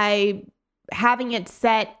this, having it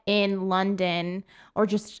set in London or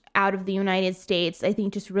just out of the United States, I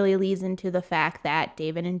think just really leads into the fact that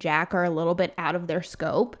David and Jack are a little bit out of their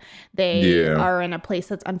scope. They are in a place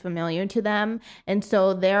that's unfamiliar to them. And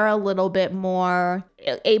so they're a little bit more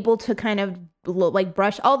able to kind of like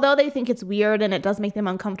brush, although they think it's weird and it does make them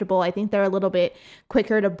uncomfortable, I think they're a little bit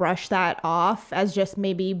quicker to brush that off as just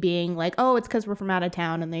maybe being like, oh, it's because we're from out of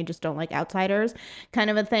town and they just don't like outsiders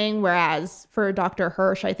kind of a thing. Whereas for Dr.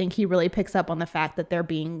 Hirsch, I think he really picks up on the fact that they're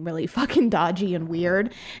being really fucking dodgy and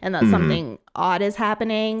weird and that something odd is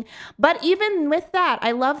happening. But even with that,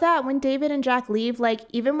 I love that when David and Jack leave, like,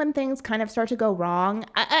 even when things kind of start to go wrong,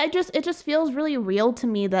 it just feels really real to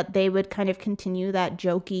me that they would kind of continue that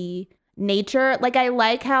jokey nature. Like, I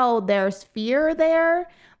like how there's fear there,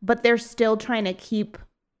 but they're still trying to keep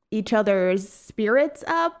each other's spirits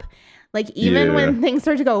up. Like, even when things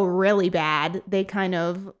start to go really bad, they kind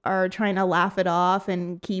of are trying to laugh it off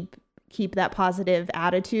and keep that positive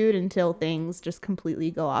attitude until things just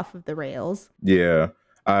completely go off of the rails. Yeah.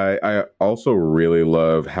 I also really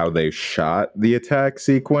love how they shot the attack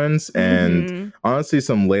sequence, and honestly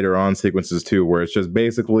some later on sequences too, where it's just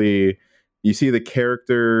basically you see the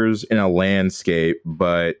characters in a landscape,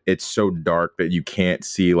 but it's so dark that you can't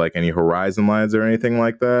see like any horizon lines or anything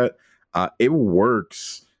like that. It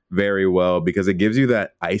works very well because it gives you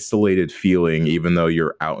that isolated feeling even though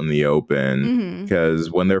you're out in the open.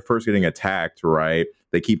 Because when they're first getting attacked, right,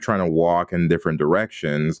 they keep trying to walk in different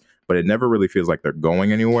directions, but it never really feels like they're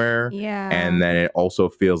going anywhere. Yeah. And then it also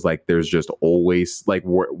feels like there's just always like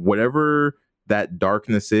whatever that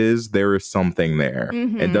darkness is, there is something there.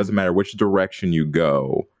 It doesn't matter which direction you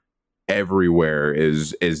go, everywhere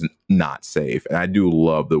is not safe. And I do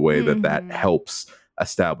love the way that helps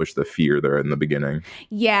establish the fear there in the beginning.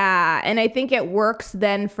 Yeah, and I think it works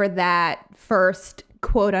then for that first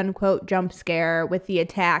quote unquote jump scare with the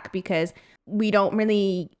attack, because we don't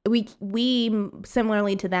really we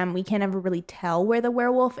similarly to them, we can't ever really tell where the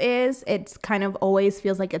werewolf is. It's kind of always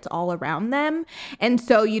feels like it's all around them, and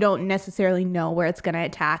so you don't necessarily know where it's going to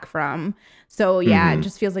attack from. So yeah, it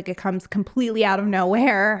just feels like it comes completely out of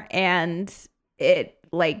nowhere, and it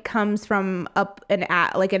like comes from up an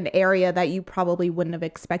area that you probably wouldn't have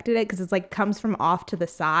expected it, because it's like comes from off to the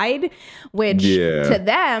side, which to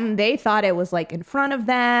them they thought it was like in front of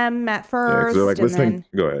them at first. They're like, listening.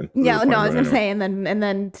 Go ahead. Yeah, no, I was gonna say, and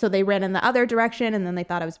then so they ran in the other direction, and then they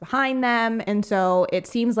thought it was behind them, and so it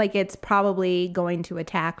seems like it's probably going to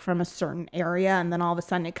attack from a certain area, and then all of a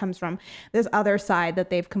sudden it comes from this other side that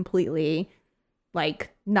they've completely like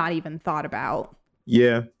not even thought about.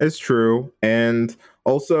 Yeah, it's true. And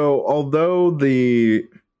also, although this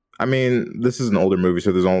is an older movie,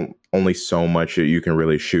 so there's only so much that you can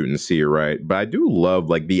really shoot and see, right? But I do love,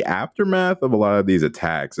 like, the aftermath of a lot of these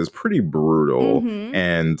attacks is pretty brutal.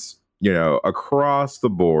 And, you know, across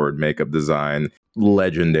the board, makeup design,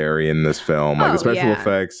 legendary in this film. Like, the special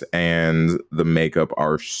effects and the makeup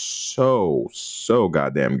are so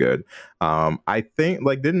goddamn good. I think,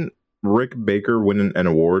 like, didn't Rick Baker win an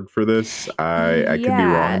award for this? I could be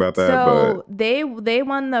wrong about that. So but they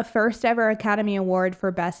won the first ever Academy Award for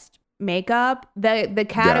Best Makeup. The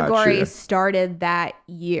category started that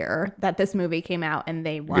year that this movie came out, and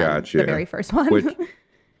they won the very first one. Which,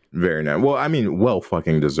 very nice. Well, I mean, well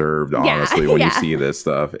fucking deserved, honestly, when you see this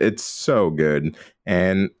stuff. It's so good.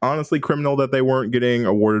 And honestly, criminal that they weren't getting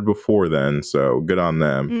awarded before then. So good on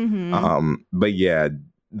them. But yeah,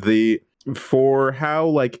 for how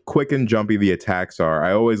like quick and jumpy the attacks are,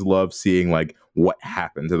 I always love seeing like what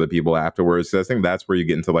happened to the people afterwards. So I think that's where you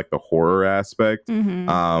get into like the horror aspect.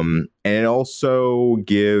 And it also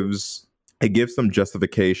gives some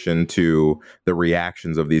justification to the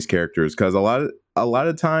reactions of these characters, because a lot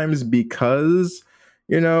of times, because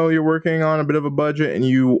you know you're working on a bit of a budget and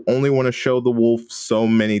you only want to show the wolf so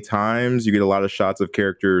many times, you get a lot of shots of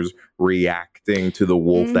characters reacting to the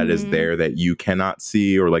wolf that is there that you cannot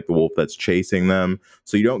see, or like the wolf that's chasing them.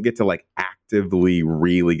 So you don't get to like actively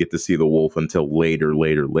really get to see the wolf until later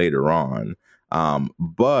on.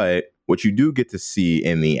 But what you do get to see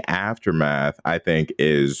in the aftermath, I think,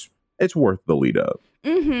 it's worth the lead up.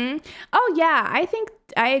 Oh yeah, I think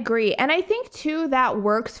I agree. And I think too that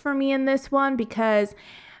works for me in this one because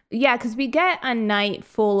we get a night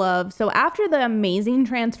full of, so after the amazing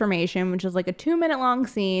transformation, which is like a 2-minute long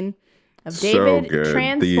scene of David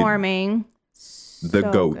transforming, the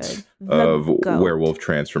goat of werewolf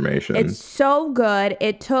transformation. It's so good.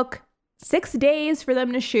 It took 6 days for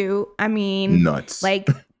them to shoot. I mean, nuts. Like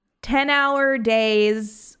 10-hour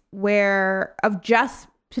days of just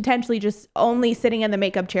potentially just only sitting in the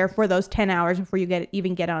makeup chair for those 10 hours before you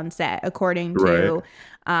even get on set, according to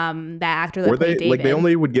the actor that played David. Like they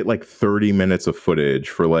only would get like 30 minutes of footage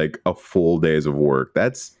for like a full days of work.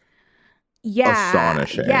 That's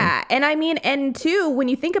astonishing. Yeah. And I mean, and two, when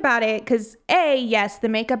you think about it, because yes, the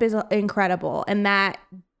makeup is incredible and that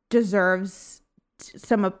deserves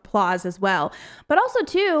some applause as well. But also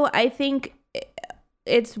too, I think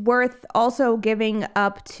it's worth also giving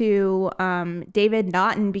up to David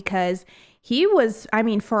Naughton, because he was, I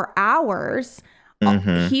mean, for hours,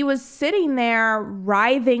 he was sitting there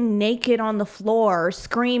writhing naked on the floor,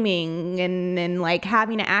 screaming and like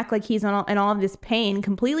having to act like he's in all of this pain,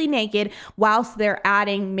 completely naked, whilst they're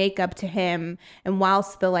adding makeup to him and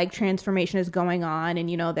whilst the like transformation is going on, and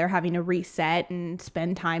you know they're having to reset and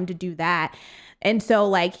spend time to do that. And so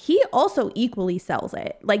like he also equally sells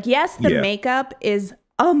it. Like, yes, the makeup is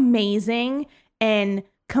amazing and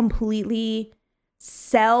completely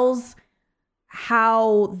sells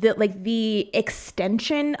how the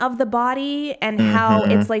extension of the body and how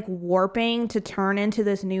it's like warping to turn into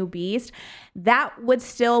this new beast, that would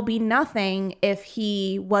still be nothing if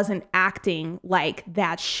he wasn't acting like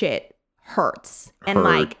that shit hurts and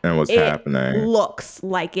what's happening looks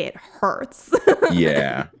like it hurts.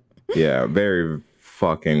 yeah very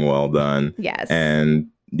fucking well done. Yes. And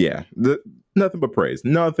yeah, nothing but praise for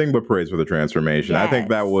the transformation. Yes. I think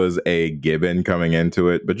that was a given coming into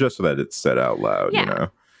it, but just so that it's said out loud, you know.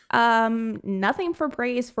 Nothing for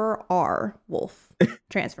praise for our wolf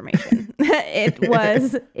transformation.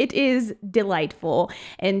 It is delightful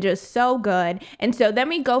and just so good. And so then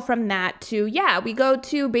we go from that to, we go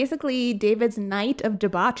to basically David's night of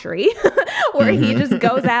debauchery where he just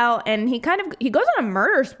goes out and he goes on a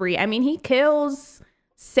murder spree. I mean, he kills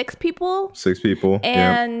 6 people.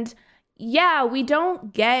 And we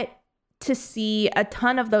don't get to see a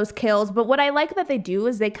ton of those kills. But what I like that they do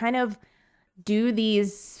is they kind of do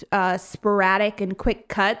these sporadic and quick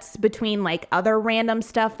cuts between like other random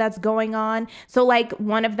stuff that's going on. So like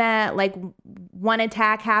one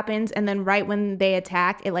attack happens and then right when they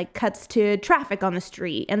attack, it like cuts to traffic on the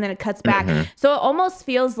street and then it cuts back. So it almost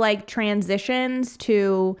feels like transitions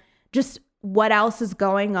to just what else is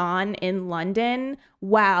going on in London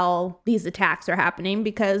while these attacks are happening,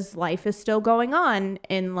 because life is still going on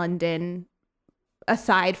in London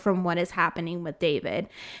aside from what is happening with David.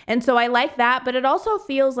 And so I like that, but it also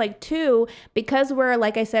feels like too, because we're,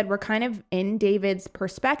 like I said, we're kind of in David's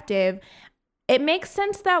perspective, it makes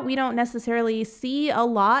sense that we don't necessarily see a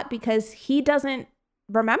lot because he doesn't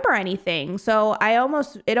remember anything. So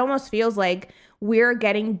it almost feels like we're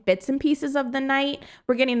getting bits and pieces of the night.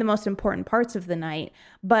 We're getting the most important parts of the night,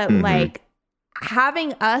 but like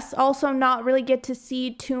having us also not really get to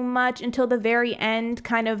see too much until the very end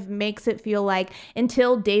kind of makes it feel like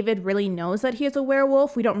until David really knows that he is a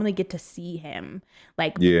werewolf, we don't really get to see him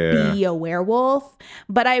be a werewolf.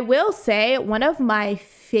 But I will say one of my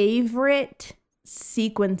favorite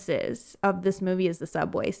sequences of this movie is the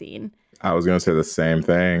subway scene. I was going to say the same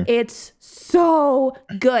thing. It's so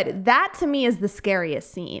good. That to me is the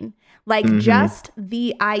scariest scene. Like just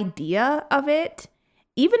the idea of it,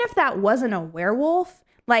 even if that wasn't a werewolf,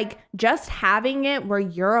 like just having it where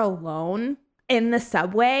you're alone in the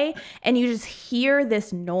subway and you just hear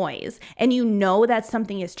this noise and you know that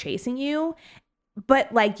something is chasing you,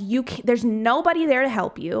 but like there's nobody there to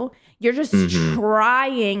help you. You're just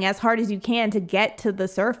trying as hard as you can to get to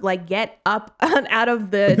the get up out of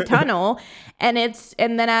the tunnel. And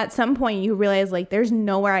then at some point you realize like there's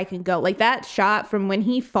nowhere I can go. Like that shot from when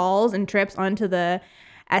he falls and trips onto the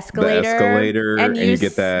escalator and you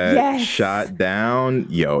get that shot down.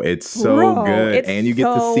 It's so good. And you get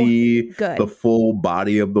to see the full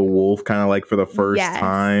body of the wolf kind of like for the first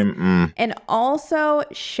time. And also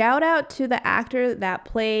shout out to the actor that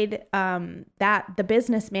played the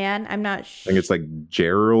businessman. I'm not sure. I think it's like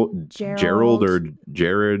Gerald or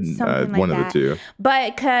Jared, one of the two.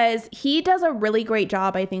 But because he does a really great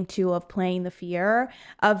job, I think, too, of playing the fear,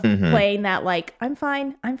 of playing that like, I'm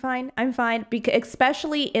fine. Because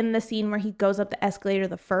especially in the scene where he goes up the escalator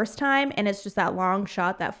the first time and it's just that long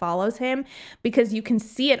shot that follows him, because you can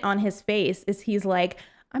see it on his face is he's like,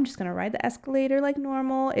 I'm just gonna ride the escalator like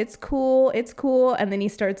normal, it's cool, and then he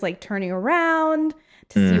starts like turning around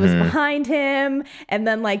to see what's behind him, and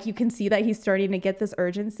then like you can see that he's starting to get this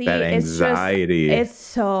urgency, that anxiety. It's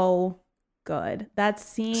so good. That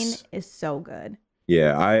scene is so good.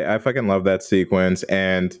 I fucking love that sequence.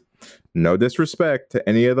 And no disrespect to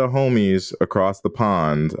any of the homies across the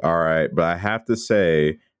pond, all right, but I have to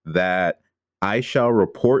say that I shall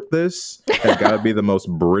report this has got to be the most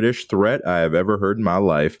British threat I have ever heard in my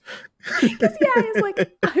life. Because he's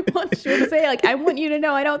like, I want you to say, like, I want you to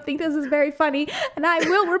know I don't think this is very funny, and I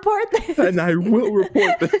will report this. I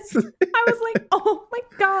was like, oh my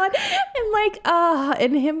God. And like,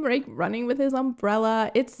 and him like running with his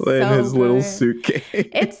umbrella. It's so in his good. little suitcase.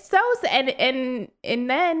 It's so, and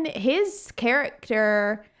then his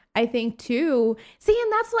character, I think too,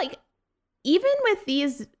 and that's like, even with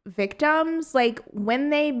these victims, like when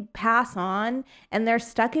they pass on and they're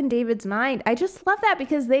stuck in David's mind, I just love that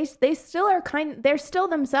because they still are they're still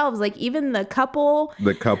themselves. Like even the couple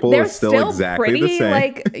is still exactly pretty, the same.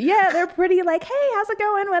 Like, they're pretty like, hey, how's it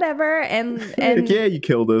going? Whatever. And like, you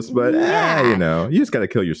killed us, but you just got to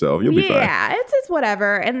kill yourself. You'll be fine. Yeah, it's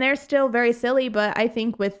whatever. And they're still very silly. But I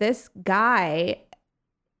think with this guy,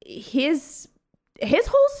 his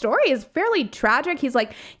whole story is fairly tragic. He's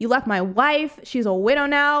like, you left my wife. She's a widow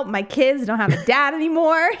now. My kids don't have a dad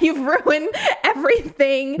anymore. You've ruined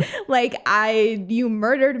everything. Like you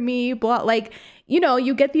murdered me. Blah. Like, you know,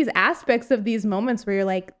 you get these aspects of these moments where you're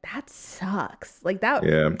like, that sucks. Like, that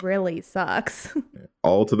really sucks.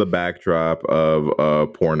 All to the backdrop of a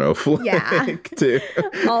porno flick, too.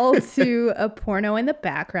 All to a porno in the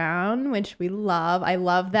background, which we love. I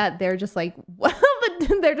love that they're just like,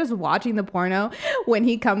 they're just watching the porno when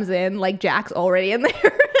he comes in. Like, Jack's already in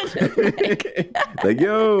there. like,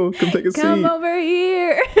 yo, come take a seat. Come over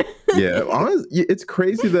here. Yeah, honestly, it's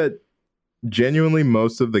crazy that genuinely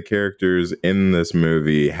most of the characters in this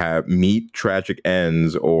movie meet tragic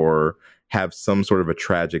ends or have some sort of a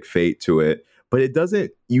tragic fate to it, but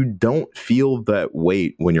you don't feel that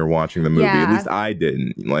weight when you're watching the movie. At least I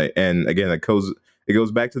didn't. And again, it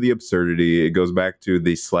goes back to the absurdity. It goes back to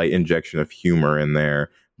the slight injection of humor in there.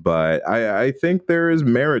 But I think there is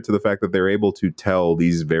merit to the fact that they're able to tell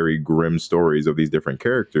these very grim stories of these different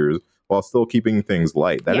characters while still keeping things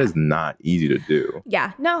light. That is not easy to do.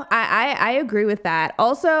 Yeah, no, I agree with that.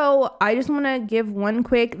 Also, I just want to give one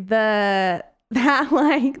quick, the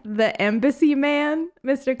embassy man,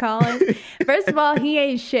 Mr. Collins. First of all, he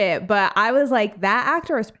ain't shit, but I was like, that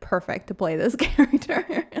actor is perfect to play this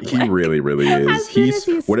character. He really, really is. He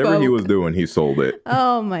was doing, he sold it.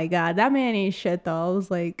 Oh my God, that man ain't shit though. I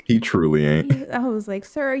was like, he truly ain't. I was like,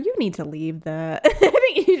 sir, you need to leave I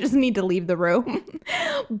think you just need to leave the room.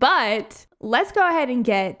 But let's go ahead and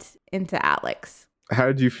get into Alex. How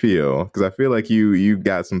did you feel? Because I feel like you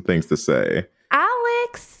got some things to say.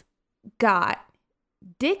 Alex got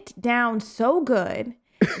dicked down so good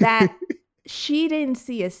that she didn't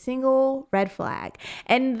see a single red flag.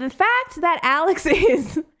 And the fact that Alex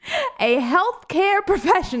is a healthcare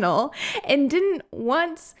professional and didn't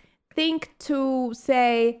once think to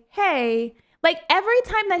say, hey, like every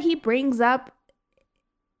time that he brings up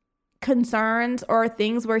concerns or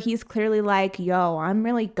things where he's clearly like, yo, I'm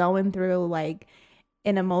really going through like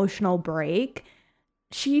an emotional break,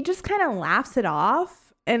 she just kind of laughs it off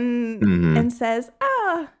and says,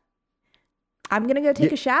 I'm gonna go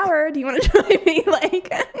take a shower. Do you want to join me?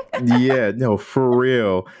 Like, yeah, no, for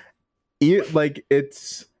real.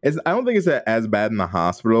 It's I don't think it's as bad in the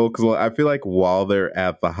hospital, because I feel like while they're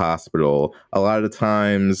at the hospital, a lot of the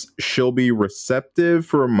times she'll be receptive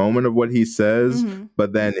for a moment of what he says,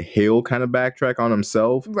 but then he'll kind of backtrack on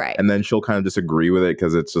himself, right? And then she'll kind of disagree with it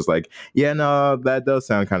because it's just like, yeah, no, that does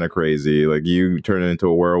sound kind of crazy. Like, you turn into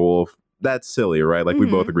a werewolf. That's silly, right? Like, we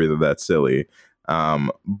both agree that that's silly.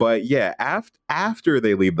 But yeah, after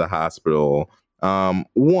they leave the hospital,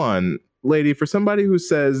 one lady, for somebody who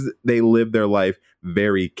says they live their life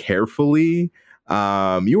very carefully,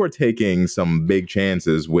 you are taking some big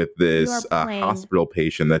chances with this hospital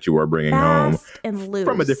patient that you are bringing home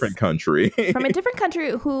from a different country. From a different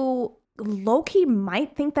country who low-key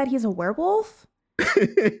might think that he's a werewolf.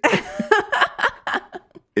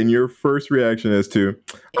 And your first reaction is to,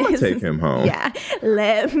 I'm going to take him home. Yeah.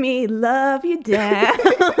 Let me love you down.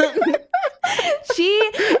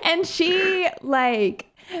 She like,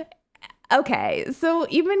 okay, so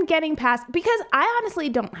even getting past, because I honestly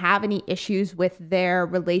don't have any issues with their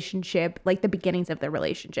relationship, like the beginnings of their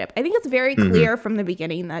relationship. I think it's very clear from the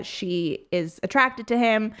beginning that she is attracted to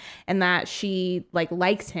him and that she like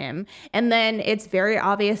likes him. And then it's very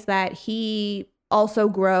obvious that he also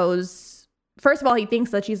grows. First of all, he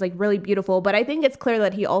thinks that she's like really beautiful, but I think it's clear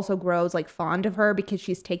that he also grows like fond of her because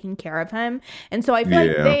she's taking care of him. And so I feel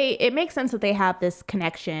like it makes sense that they have this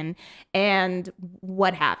connection and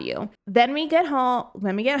what have you. Then we get home,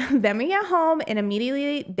 then we get home and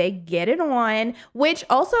immediately they get it on, which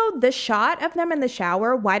also the shot of them in the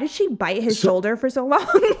shower, why did she bite his shoulder for so long?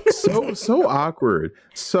 so awkward.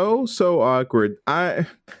 So awkward.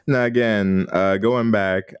 Now again, going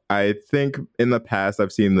back, I think in the past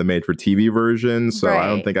I've seen the made for TV version, so I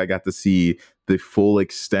don't think I got to see the full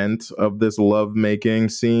extent of this lovemaking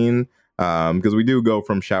scene, because we do go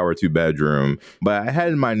from shower to bedroom. But I had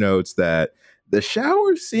in my notes that the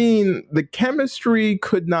shower scene, the chemistry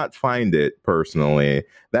could not find it personally.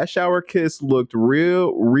 That shower kiss looked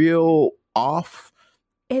real off.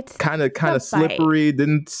 It's kind of slippery.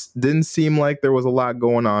 Didn't seem like there was a lot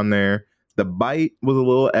going on there. The bite was a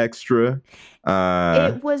little extra.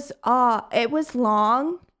 It was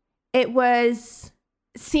long. It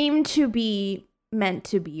seemed to be meant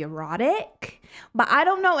to be erotic, but I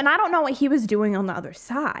don't know. And I don't know what he was doing on the other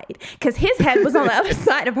side, because his head was on the other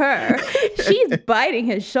side of her. She's biting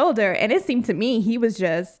his shoulder, and it seemed to me he was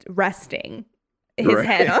just resting. his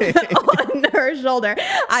head on her shoulder.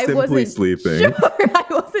 I wasn't sleeping. Sure. I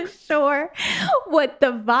wasn't sure what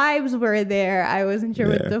the vibes were there. I wasn't sure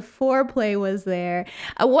what the foreplay was there.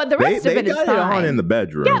 What the rest of it is fine. They got it on in the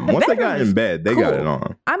bedroom. Yeah, Once they got in bed, they got it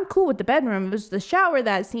on. I'm cool with the bedroom. It was the shower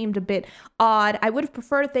that seemed a bit odd. I would have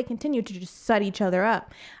preferred if they continued to just set each other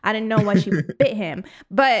up. I didn't know why she bit him.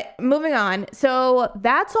 But moving on. So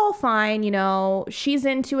that's all fine. You know, she's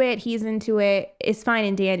into it. He's into it. It's fine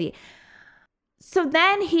and dandy. So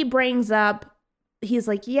then he brings up, he's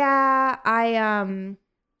like, yeah,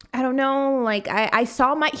 I don't know, like I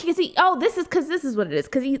saw my, this is what it is.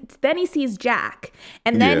 Cause then he sees Jack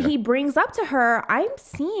and then he brings up to her, I'm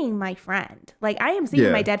seeing my friend. Like I am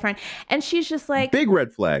seeing my dead friend. And she's just like, big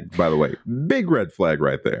red flag, by the way, big red flag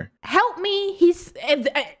right there. Help me.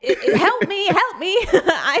 Help me.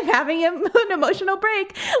 I'm having an emotional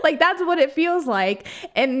break. Like that's what it feels like.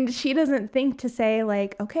 And she doesn't think to say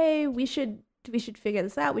like, okay, we should figure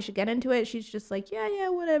this out. We should get into it. She's just like, yeah,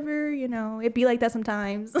 whatever. You know, it'd be like that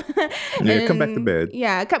sometimes. Come back to bed.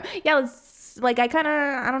 Let's, like, I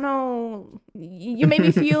don't know. You made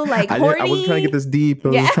me feel like horny. I wasn't trying to get this deep. I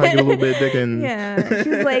was trying to get a little bit digging. Yeah.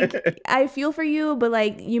 She's like, I feel for you, but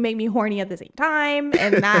like, you make me horny at the same time.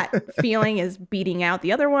 And that feeling is beating out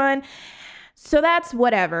the other one. So that's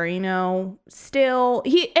whatever, you know, still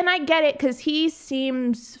and I get it because he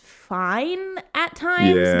seems fine at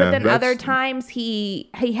times, but then other times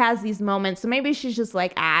he has these moments. So maybe she's just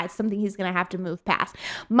like, it's something he's going to have to move past.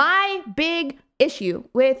 My big issue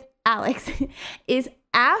with Alex is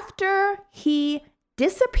after he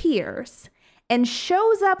disappears and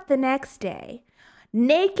shows up the next day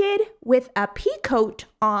naked with a pea coat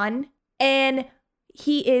on and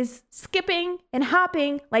he is skipping and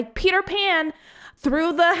hopping like Peter Pan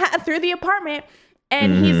through the apartment.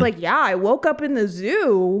 And he's like, yeah, I woke up in the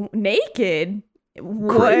zoo naked.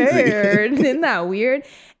 Weird. Isn't that weird?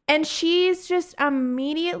 And she's just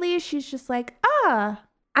immediately, she's just like,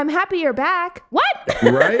 I'm happy you're back. What?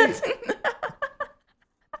 Right?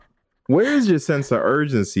 Where's your sense of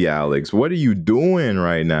urgency, Alex? What are you doing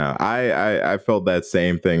right now? I felt that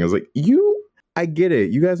same thing. I was like, I get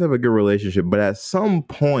it. You guys have a good relationship, but at some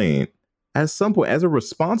point, as a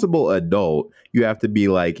responsible adult, you have to be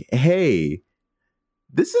like, hey,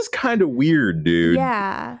 this is kind of weird, dude.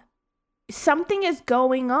 Yeah. Something is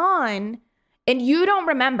going on and you don't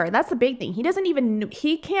remember. That's the big thing.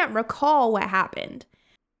 He can't recall what happened.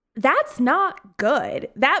 That's not good.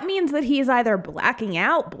 That means that he's either blacking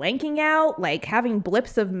out, blanking out, like having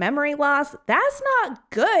blips of memory loss. That's not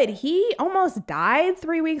good. He almost died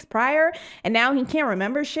 3 weeks prior and now he can't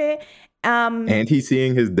remember shit. And he's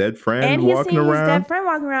seeing his dead friend walking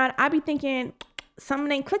around. I'd be thinking,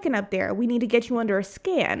 something ain't clicking up there. We need to get you under a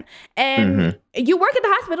scan. And you work at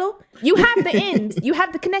the hospital. You have the ins. You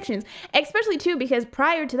have the connections. Especially, too, because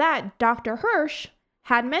prior to that, Dr. Hirsch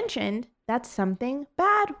had mentioned that something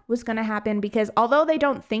bad was going to happen because although they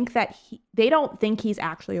don't think he's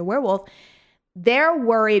actually a werewolf, they're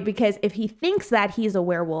worried because if he thinks that he's a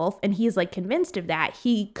werewolf and he's like convinced of that,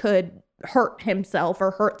 he could hurt himself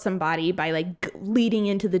or hurt somebody by like leading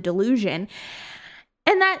into the delusion.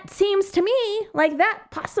 And that seems to me like that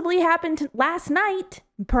possibly happened last night.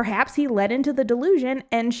 Perhaps he led into the delusion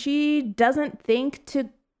and she doesn't think to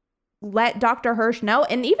let Dr. Hirsch know.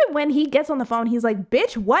 And even when he gets on the phone, he's like,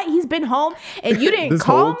 bitch, what? He's been home and you didn't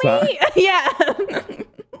call me? Yeah.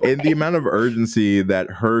 And the amount of urgency that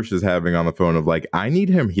Hirsch is having on the phone of like, I need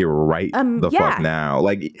him here fuck now.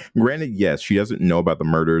 Like, granted, yes, she doesn't know about the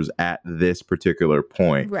murders at this particular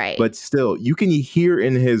point. Right. But still, you can hear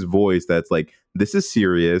in his voice that's like, this is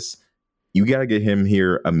serious. You got to get him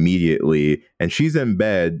here immediately. And she's in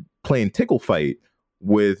bed playing tickle fight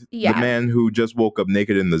with the man who just woke up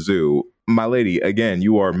naked in the zoo. My lady, again,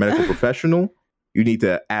 you are a medical professional. You need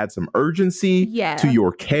to add some urgency to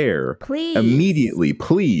your care. Please. Immediately,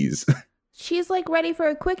 please. She's like ready for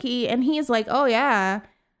a quickie. And he's like, oh yeah,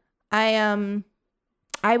 I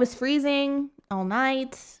was freezing all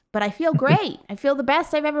night, but I feel great. I feel the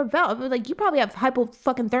best I've ever felt. Like, you probably have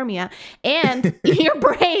hypothermia and your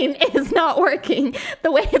brain is not working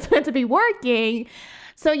the way it's meant to be working.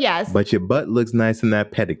 So yes. But your butt looks nice in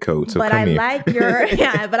that petticoat. So but come here.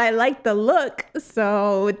 But I like the look.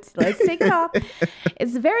 So let's take it off.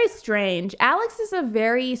 It's very strange. Alex is a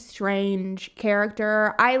very strange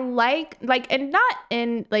character. I like, and not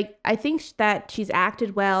in, like, I think that she's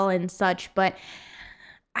acted well and such, but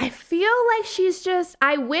I feel like she's just,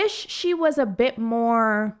 I wish she was a bit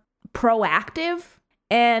more proactive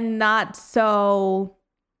and not so,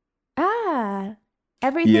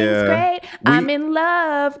 Everything's great. I'm in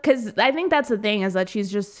love. Because I think that's the thing, is that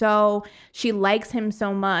she's just she likes him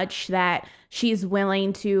so much that she's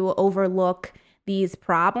willing to overlook these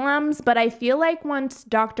problems. But I feel like once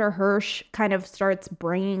Dr. Hirsch kind of starts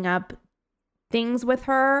bringing up things with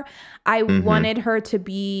her, I wanted her to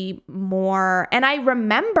be more. And I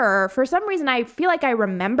remember, for some reason, I feel like I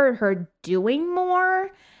remember her doing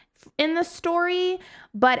more in the story.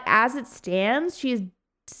 But as it stands, she's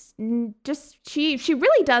just she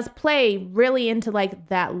really does play really into like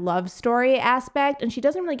that love story aspect, and she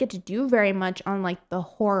doesn't really get to do very much on like the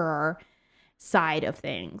horror side of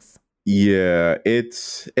things. Yeah,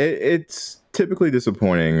 it's typically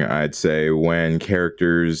disappointing, I'd say, when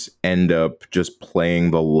characters end up just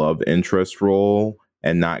playing the love interest role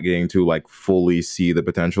and not getting to like fully see the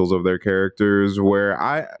potentials of their characters. Where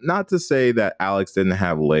not to say that Alex didn't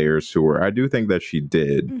have layers to her, I do think that she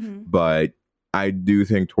did, but I do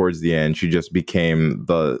think towards the end she just became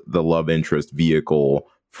the love interest vehicle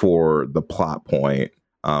for the plot point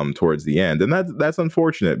towards the end, and that's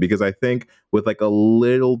unfortunate, because I think with like a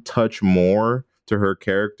little touch more to her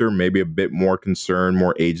character, maybe a bit more concern,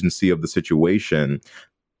 more agency of the situation,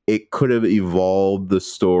 it could have evolved the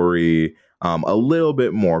story a little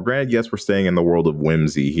bit more. Granted, yes, we're staying in the world of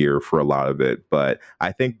whimsy here for a lot of it, but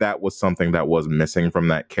I think that was something that was missing from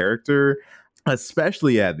that character.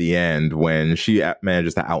 Especially at the end when she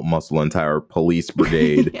manages to outmuscle an entire police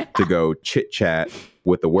brigade to go chit chat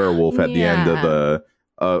with the werewolf at the end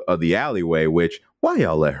of the alleyway. Which, why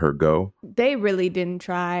y'all let her go? They really didn't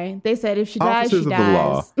try. They said if she dies, Officers she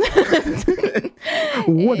dies. of the law.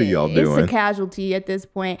 What are y'all doing? It's a casualty at this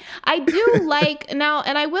point. I do like now,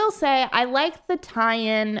 and I will say I like the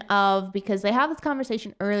tie-in of, because they have this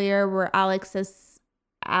conversation earlier where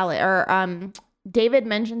David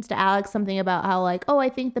mentions to Alex something about how like, oh, I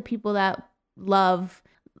think the people that love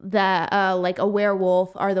that like a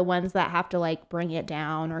werewolf are the ones that have to like bring it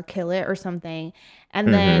down or kill it or something.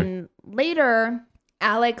 And then later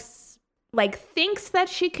Alex like thinks that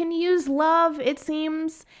she can use love. It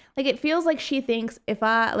seems like, it feels like she thinks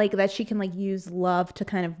that she can like use love to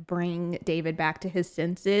kind of bring David back to his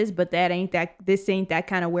senses, but this ain't that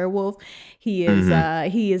kind of werewolf. He is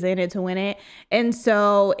in it to win it. And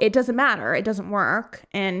so it doesn't matter. It doesn't work.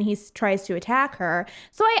 And he tries to attack her.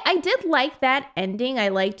 So I did like that ending. I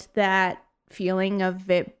liked that feeling of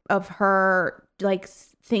her like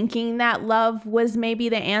thinking that love was maybe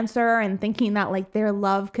the answer, and thinking that like their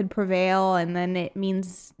love could prevail, and then it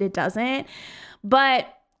means it doesn't. But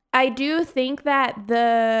I do think that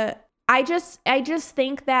I just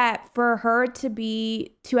think that for her to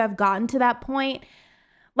have gotten to that point,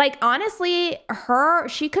 like honestly,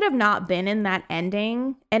 she could have not been in that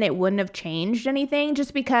ending and it wouldn't have changed anything,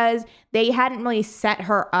 just because they hadn't really set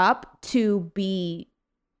her up to be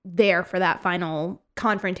there for that final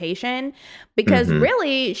confrontation. Because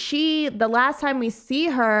really, the last time we see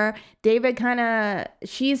her, David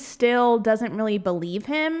she still doesn't really believe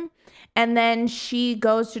him. And then she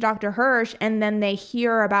goes to Dr. Hirsch, and then they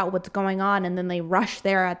hear about what's going on, and then they rush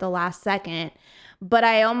there at the last second. But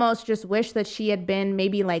I almost just wish that she had been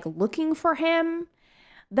maybe like looking for him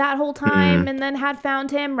that whole time and then had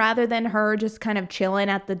found him, rather than her just kind of chilling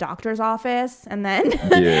at the doctor's office and then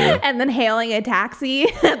and then hailing a taxi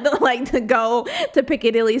like to go to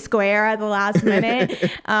Piccadilly Square at the last minute.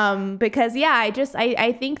 Because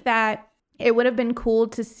I think that it would have been cool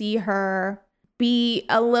to see her be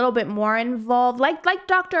a little bit more involved, like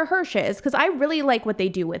Dr. Hirsch is, because I really like what they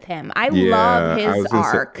do with him. I love his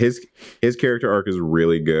arc. His character arc is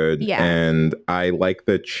really good, and I like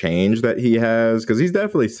the change that he has, because he's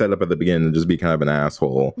definitely set up at the beginning to just be kind of an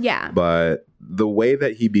asshole. Yeah, but the way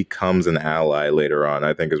that he becomes an ally later on,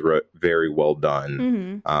 I think, is very well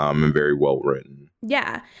done, and very well written.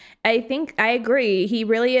 Yeah, I think I agree. He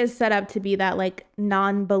really is set up to be that like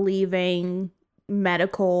non-believing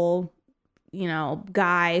medical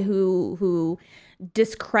guy who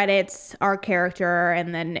discredits our character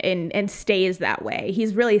and then and stays that way.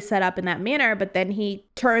 He's really set up in that manner, but then he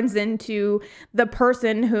turns into the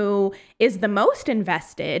person who is the most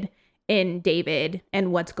invested in David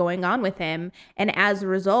and what's going on with him, and as a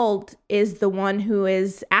result is the one who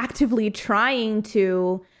is actively trying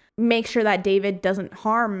to make sure that David doesn't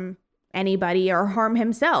harm anybody or harm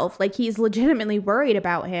himself. Like, he's legitimately worried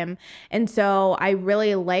about him. And so I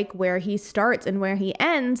really like where he starts and where he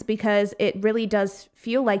ends, because it really does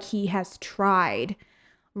feel like he has tried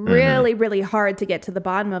really, really hard to get to the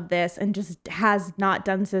bottom of this and just has not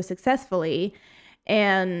done so successfully.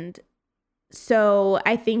 And so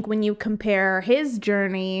I think when you compare his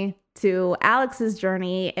journey to Alex's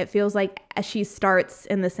journey, it feels like she starts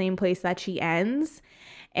in the same place that she ends.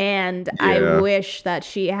 And I wish that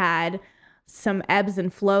she had some ebbs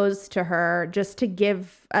and flows to her just to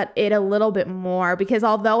give it a little bit more, because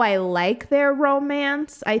although I like their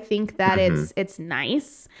romance, I think that it's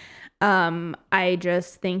nice. I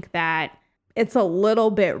just think that it's a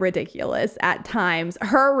little bit ridiculous at times.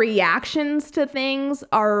 Her reactions to things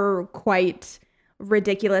are quite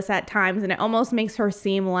ridiculous at times, and it almost makes her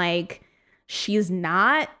seem like she's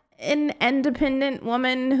not an independent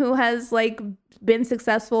woman who has like been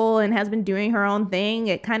successful and has been doing her own thing.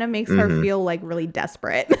 It kind of makes her feel like really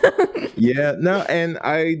desperate. Yeah, no, and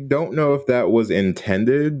I don't know if that was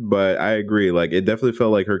intended, but I agree. Like, it definitely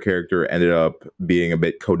felt like her character ended up being a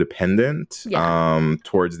bit codependent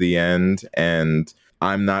towards the end, and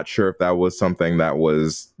I'm not sure if that was something that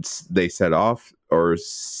they set off or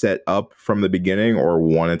set up from the beginning or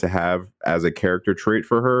wanted to have as a character trait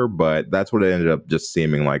for her, but that's what it ended up just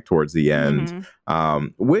seeming like towards the end,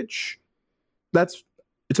 which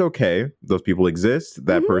it's okay. Those people exist.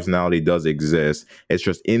 That personality does exist. It's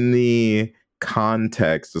just in the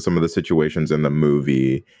context of some of the situations in the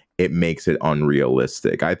movie, it makes it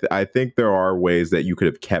unrealistic. I think there are ways that you could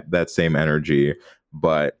have kept that same energy,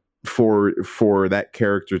 but for that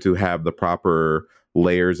character to have the proper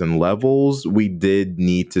layers and levels, we did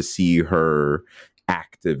need to see her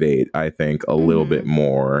activate, I think, a little bit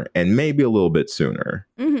more and maybe a little bit sooner.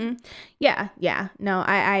 Yeah. No,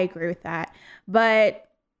 I agree with that. But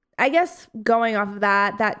I guess going off of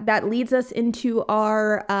that leads us into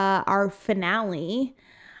our finale,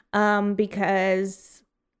 because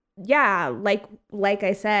like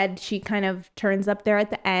I said, she kind of turns up there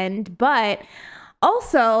at the end, but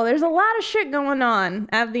also there's a lot of shit going on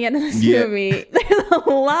at the end of this movie. There's a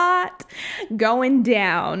lot going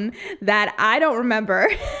down that I don't remember.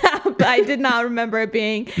 I did not remember it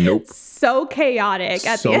being so chaotic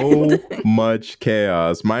at the end. So much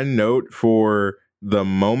chaos. My note for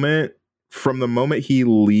from the moment he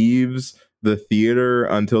leaves the theater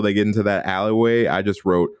until they get into that alleyway, I just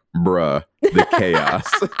wrote, bruh, the chaos.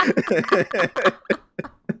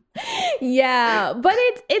 Yeah, but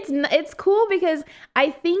it's cool because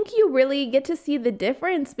I think you really get to see the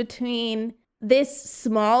difference between this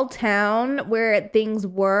small town where things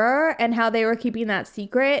were and how they were keeping that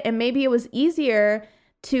secret, and maybe it was easier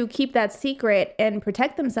to keep that secret and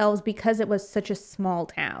protect themselves because it was such a small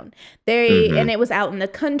town. And it was out in the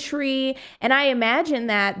country, and I imagine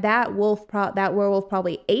that werewolf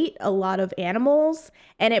probably ate a lot of animals,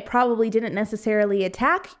 and it probably didn't necessarily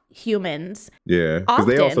attack humans. Yeah, because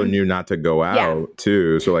they also knew not to go out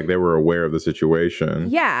too, so like they were aware of the situation.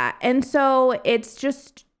 Yeah, and so it's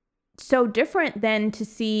just so different than to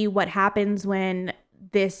see what happens when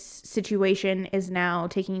this situation is now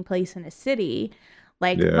taking place in a city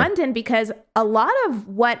like London, because a lot of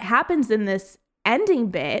what happens in this ending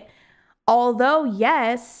bit, although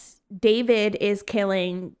yes, David is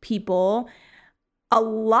killing people, a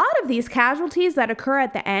lot of these casualties that occur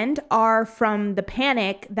at the end are from the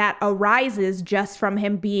panic that arises just from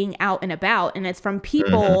him being out and about. And it's from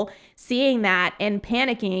people seeing that and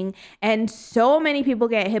panicking. And so many people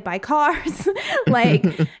get hit by cars.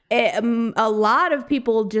 A lot of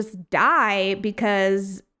people just die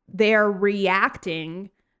because they're reacting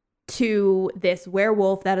to this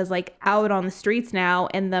werewolf that is like out on the streets now,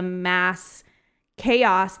 and the mass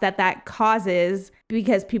chaos that causes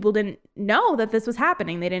because people didn't know that this was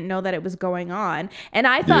happening. They didn't know that it was going on. And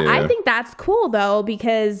I think that's cool though,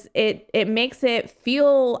 because it makes it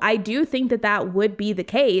feel, I do think that would be the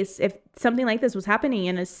case if something like this was happening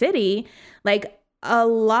in a city. Like, a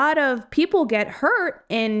lot of people get hurt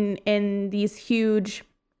in these huge,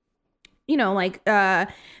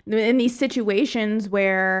 in these situations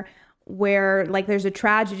where like there's a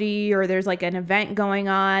tragedy or there's like an event going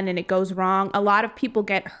on and it goes wrong. A lot of people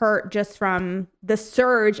get hurt just from the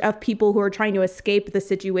surge of people who are trying to escape the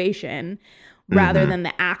situation rather than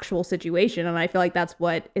the actual situation. And I feel like that's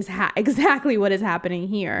what is exactly what is happening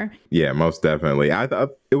here. Yeah, most definitely. I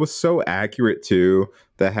thought it was so accurate too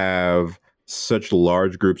to have such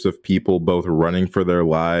large groups of people both running for their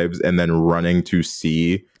lives and then running to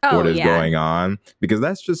see what is going on, because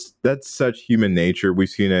that's such human nature. We've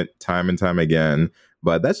seen it time and time again,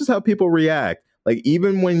 but that's just how people react. Like,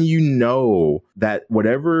 even when you know that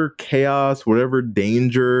whatever chaos, whatever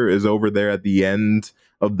danger is over there at the end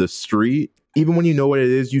of the street, even when you know what it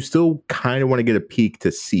is, you still kind of want to get a peek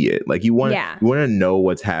to see it. Like, you want to know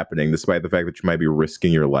what's happening, despite the fact that you might be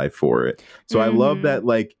risking your life for it. So I love that,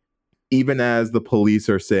 like, even as the police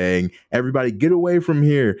are saying, everybody get away from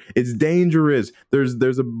here, it's dangerous,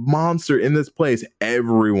 there's a monster in this place,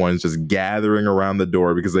 everyone's just gathering around the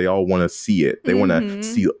door because they all want to see it. They want to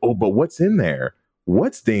see, but what's in there?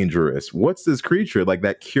 what's dangerous? What's this creature? Like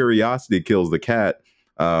that curiosity kills the cat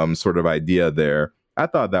sort of idea there. I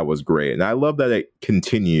thought that was great. And I love that it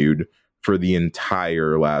continued for the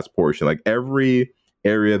entire last portion. Like every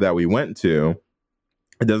area that we went to,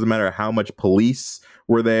 it doesn't matter how much police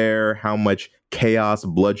were there, how much chaos,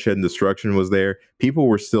 bloodshed, and destruction was there. People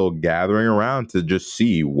were still gathering around to just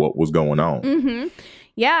see what was going on. Mm-hmm.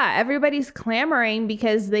 Yeah, everybody's clamoring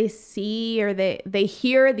because they see or they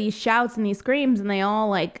hear these shouts and these screams, and they all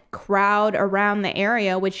like crowd around the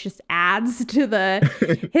area, which just adds to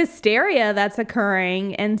the hysteria that's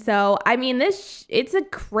occurring. And so, I mean, it's a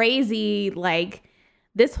crazy, like,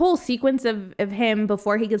 this whole sequence of him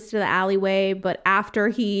before he gets to the alleyway, but after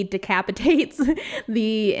he decapitates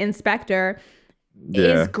the inspector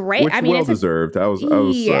is great. Which, I mean, well deserved. I was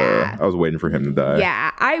waiting for him to die.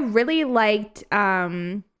 Yeah, I really liked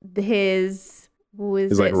his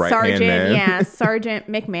like right-hand Sergeant. man. Yeah, Sergeant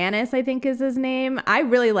McManus, I think is his name. I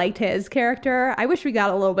really liked his character. I wish we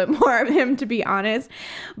got a little bit more of him, to be honest.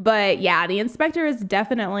 But yeah, the inspector is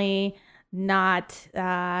definitely not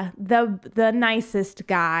the nicest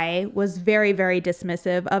guy. Was very, very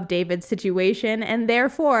dismissive of David's situation, and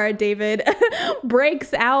therefore David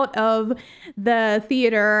breaks out of the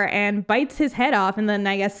theater and bites his head off, and then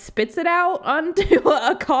I guess spits it out onto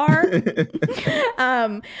a car.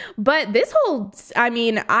 But this whole, I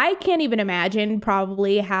mean, I can't even imagine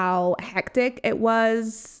probably how hectic it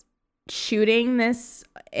was shooting this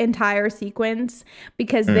entire sequence,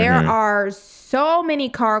 because there are so many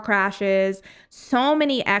car crashes, so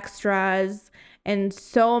many extras, and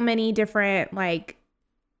so many different like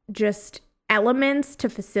just elements to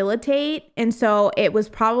facilitate. And so it was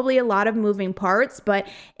probably a lot of moving parts, but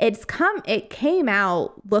it came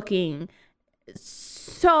out looking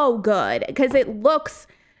so good because it looks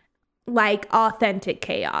like authentic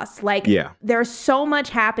chaos. Like, there's so much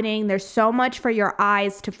happening, there's so much for your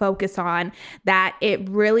eyes to focus on that it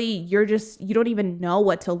really, you don't even know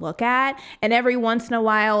what to look at. And every once in a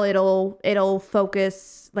while it'll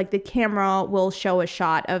focus, like the camera will show a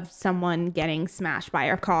shot of someone getting smashed by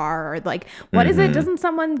a car, or like, what is it? Doesn't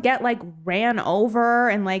someone get like ran over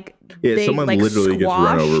and like, someone like literally gets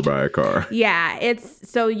run squashed? over by a car. Yeah,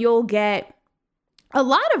 so you'll get a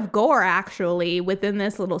lot of gore actually within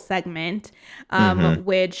this little segment,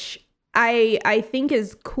 which I think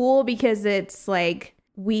is cool, because it's like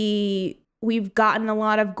we've gotten a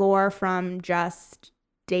lot of gore from just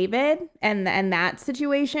David and that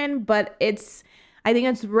situation, but I think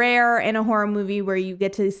it's rare in a horror movie where you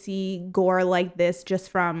get to see gore like this just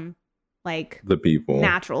from like the people,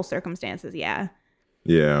 natural circumstances. Yeah,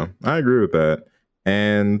 I agree with that.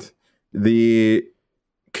 And the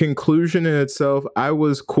conclusion in itself, I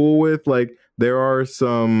was cool with. Like, there are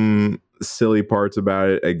some silly parts about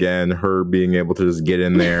it. Again, her being able to just get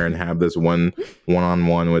in there and have this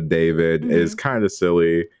one-on-one with David is kind of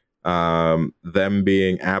silly. Them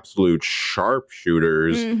being absolute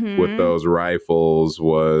sharpshooters with those rifles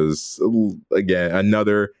was, again,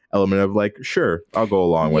 another element of like, sure, I'll go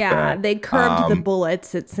along with that. Yeah, they curved the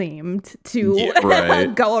bullets, it seemed,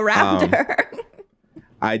 to go around her.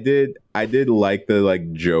 I did like the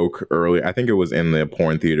like joke early. I think it was in the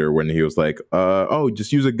porn theater when he was like, oh,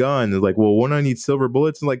 just use a gun. It's like, well, wouldn't I need silver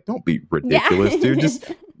bullets? And like, don't be ridiculous, dude. Just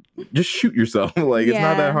shoot yourself. Like, it's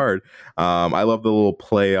not that hard. I love the little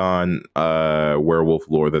play on werewolf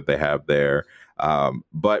lore that they have there.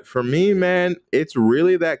 But for me, man, it's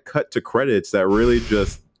really that cut to credits that really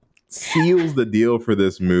just seals the deal for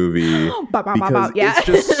this movie, because it's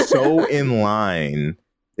just so in line.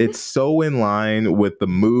 It's so in line with the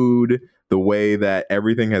mood, the way that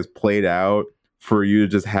everything has played out, for you to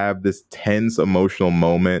just have this tense emotional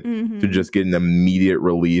moment to just get an immediate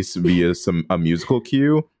release via a musical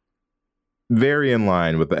cue. Very in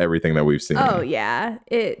line with everything that we've seen. Oh yeah,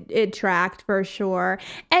 it tracked for sure.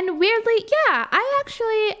 And weirdly, yeah,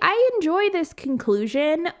 I enjoy this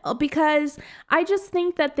conclusion, because I just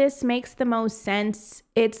think that this makes the most sense.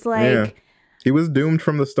 It's like, he was doomed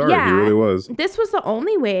from the start. He really was. This was the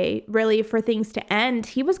only way, really, for things to end.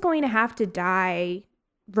 He was going to have to die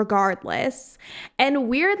regardless. And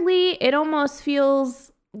weirdly, it almost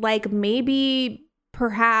feels like maybe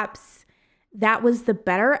perhaps that was the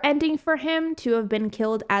better ending for him, to have been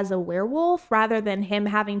killed as a werewolf rather than him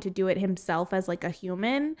having to do it himself as like a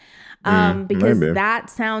human. Because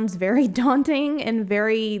that sounds very daunting and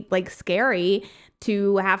very like scary,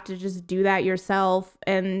 to have to just do that yourself.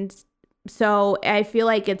 And so I feel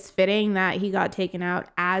like it's fitting that he got taken out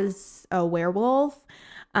as a werewolf.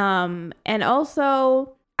 And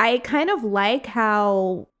also, I kind of like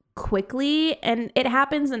how quickly and it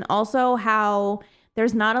happens, and also how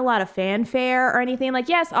there's not a lot of fanfare or anything. Like,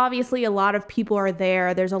 yes, obviously a lot of people are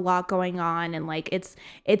there. There's a lot going on, and like it's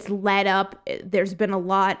led up. There's been a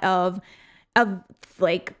lot of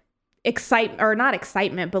like excitement, or not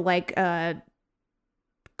excitement, but like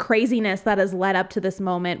craziness that has led up to this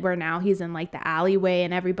moment where now he's in like the alleyway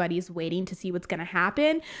and everybody's waiting to see what's going to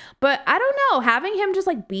happen. But I don't know, having him just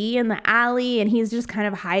like be in the alley and he's just kind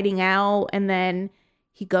of hiding out, and then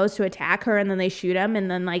he goes to attack her and then they shoot him,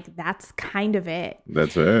 and then like that's kind of it.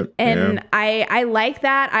 That's it. And yeah. I like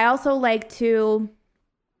that. I also like to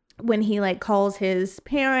when he like calls his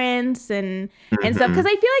parents and stuff, because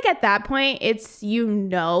I feel like at that point it's, you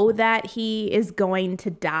know, that he is going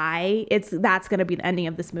to die. That's going to be the ending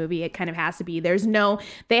of this movie. It kind of has to be.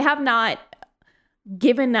 They have not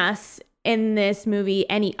given us in this movie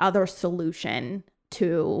any other solution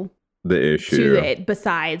to the issue, to it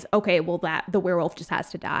besides, okay, well, that the werewolf just has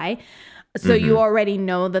to die. So you already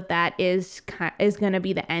know that is going to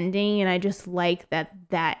be the ending, and I just like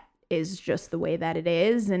that is just the way that it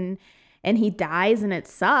is, and he dies, and it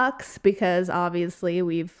sucks because obviously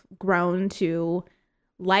we've grown to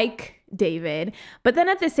like David. But then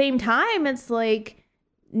at the same time, it's like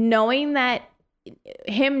knowing that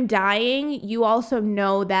him dying, you also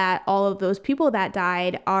know that all of those people that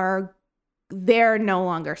died they're no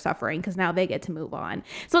longer suffering because now they get to move on.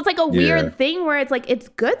 So it's like a weird thing where it's like, it's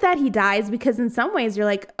good that he dies because in some ways you're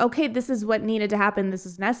like, okay, this is what needed to happen. This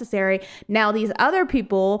is necessary. Now these other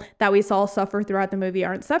people that we saw suffer throughout the movie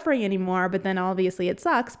aren't suffering anymore. But then obviously it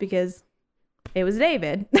sucks because it was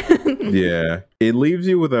David. Yeah. It leaves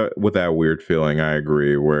you with that weird feeling, I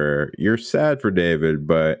agree, where you're sad for David,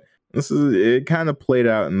 but it kind of played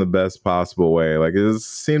out in the best possible way. Like, it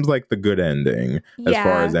seems like the good ending as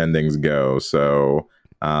far as endings go. So,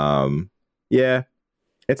 yeah,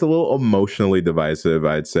 it's a little emotionally divisive,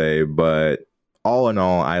 I'd say. But all in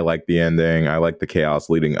all, I like the ending. I like the chaos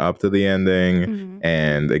leading up to the ending.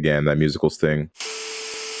 And again, that musical sting.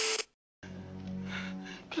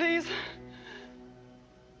 Please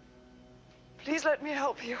let me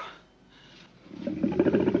help you.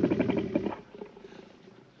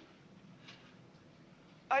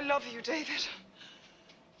 I love you, David.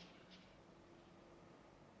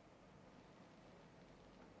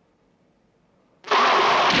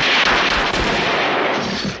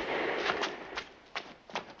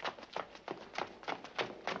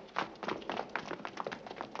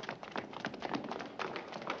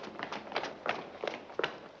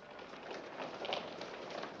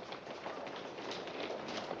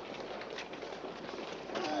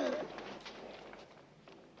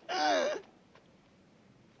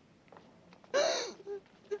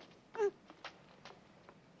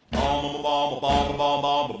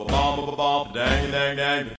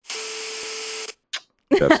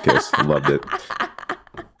 Chef's kiss. Loved it.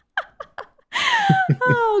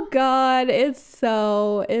 Oh God, it's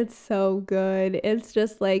so good. It's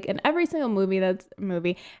just like, and every single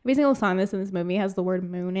every single song that's in this movie has the word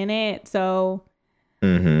moon in it. So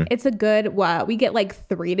it's a good, we get like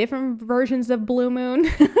 3 different versions of Blue Moon.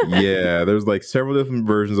 Yeah, there's like several different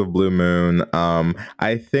versions of Blue Moon.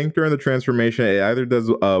 I think during the transformation, it either does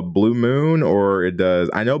Blue Moon or it does,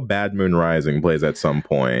 I know Bad Moon Rising plays at some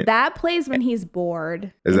point. That plays when he's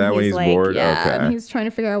bored. Is that when he's like, bored? Yeah, okay. and he's trying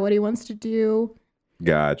to figure out what he wants to do.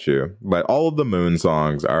 Got you. But all of the Moon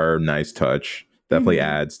songs are a nice touch. Definitely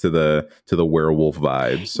adds to the werewolf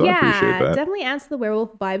vibes. So I appreciate that. Definitely adds to the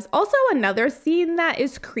werewolf vibes. Also, another scene that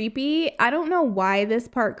is creepy. I don't know why this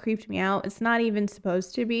part creeped me out. It's not even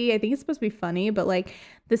supposed to be. I think it's supposed to be funny, but like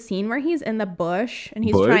the scene where he's in the bush and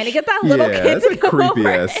he's trying to get that little kid to that's a go creepy over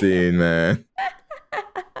ass scene, man.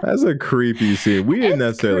 That's a creepy scene. We didn't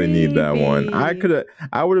necessarily need that one.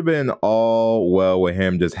 I would have been all well with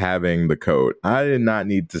him just having the coat. I did not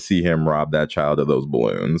need to see him rob that child of those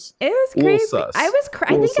balloons. It was creepy. Sus. I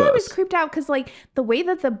was creeped out because like the way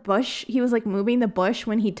that he was like moving the bush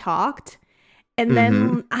when he talked, and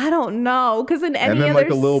then I don't know, because in any and then other like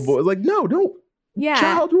a little boy like, no, don't. Yeah.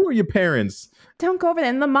 Child, who are your parents? Don't go over there.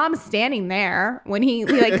 And the mom's standing there when he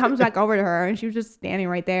like comes back over to her, and she was just standing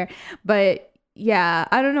right there. But yeah,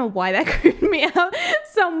 I don't know why that creeped me out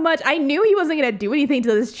so much. I knew he wasn't going to do anything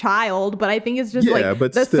to this child, but I think it's just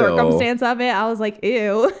the circumstance of it. I was like,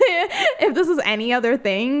 ew. If this was any other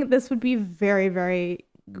thing, this would be very, very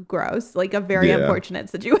gross. Like a very unfortunate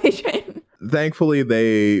situation. Thankfully,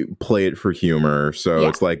 they play it for humor. So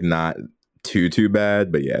it's like not too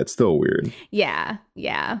bad. But yeah, it's still weird. Yeah.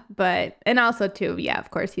 But, and also too,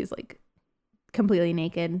 of course, he's like completely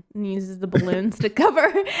naked and uses the balloons to cover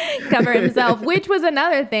himself, which was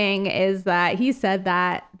another thing, is that he said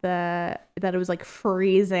that it was like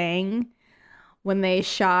freezing when they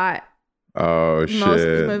shot Oh shit. Most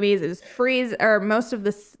of these movies, it was freeze, or most of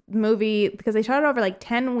this movie, because they shot it over like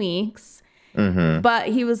 10 weeks. Mm-hmm. But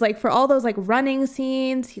he was like, for all those like running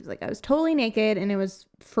scenes, he was like, I was totally naked and it was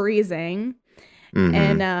freezing.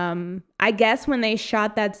 Mm-hmm. And I guess when they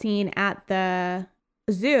shot that scene at the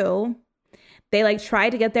zoo, they like tried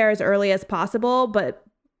to get there as early as possible, but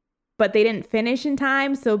they didn't finish in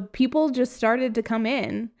time. So people just started to come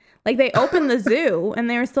in. Like they opened the zoo and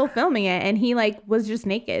they were still filming it, and he like was just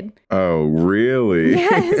naked. Oh, really?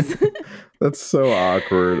 Yes. That's so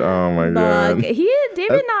awkward. Oh my god.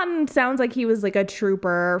 David Naughton sounds like he was like a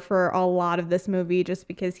trooper for a lot of this movie, just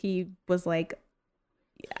because he was like,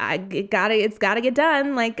 it's gotta get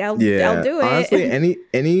done. Like I'll do it. Honestly,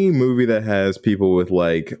 any movie that has people with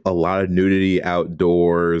like a lot of nudity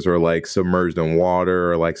outdoors or like submerged in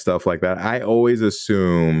water or like stuff like that, I always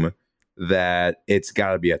assume that it's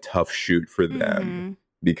got to be a tough shoot for them,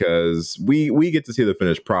 because we get to see the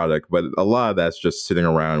finished product, but a lot of that's just sitting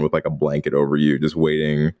around with like a blanket over you, just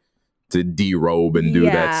waiting to derobe and do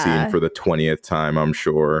that scene for the 20th time, I'm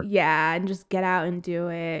sure. Yeah, and just get out and do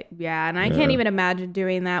it. Yeah, and I can't even imagine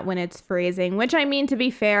doing that when it's freezing, which, I mean, to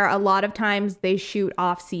be fair, a lot of times they shoot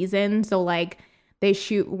off season. So like they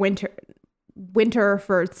shoot winter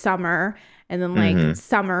for summer, and then like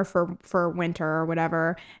summer for winter or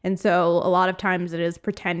whatever. And so a lot of times it is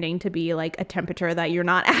pretending to be like a temperature that you're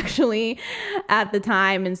not actually at the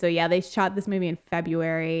time. And so, yeah, they shot this movie in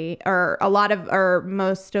February, or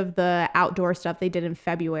most of the outdoor stuff they did in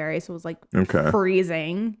February. So it was like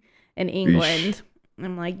freezing in England. Eesh.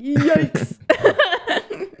 I'm like, yikes.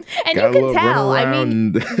 And you can tell. I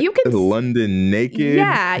mean, you can London naked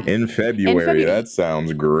in February. That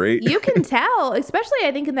sounds great. You can tell, especially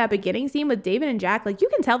I think in that beginning scene with David and Jack, like you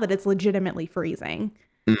can tell that it's legitimately freezing.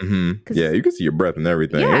 Mm-hmm. Yeah, you can see your breath and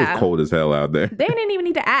everything. Yeah. It was cold as hell out there. They didn't even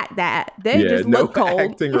need to act that. They just look cold.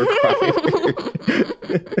 Acting required.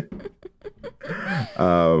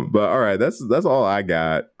 But all right, that's all I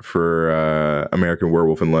got for American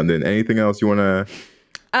Werewolf in London. Anything else you want to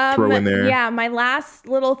throw in there? Yeah, my last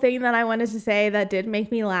little thing that I wanted to say that did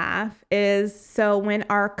make me laugh is, so when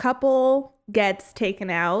our couple gets taken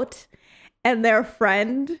out and their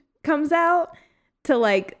friend comes out to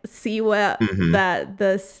like see what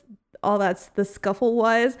the scuffle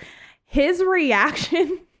was, his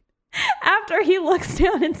reaction after he looks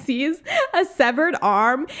down and sees a severed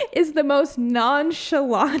arm is the most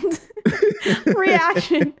nonchalant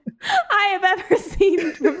reaction I have ever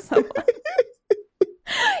seen from someone.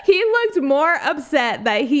 He looked more upset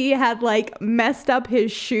that he had like messed up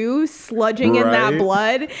his shoe sludging in that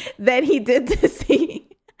blood than he did to see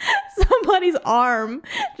somebody's arm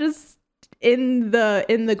just in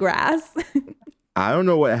the grass. I don't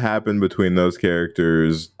know what happened between those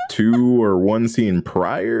characters 2 or 1 scene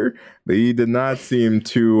prior, but he did not seem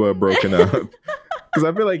too broken up. Because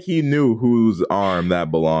I feel like he knew whose arm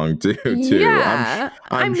that belonged to, too. Yeah,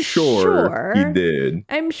 I'm sure he did.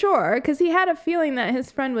 I'm sure, because he had a feeling that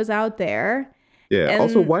his friend was out there. Yeah. And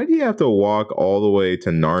also, why do you have to walk all the way to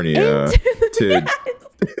Narnia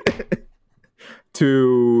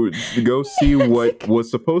to go see what was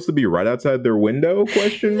supposed to be right outside their window?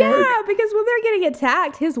 Question mark? Yeah, because when they're getting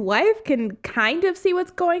attacked, his wife can kind of see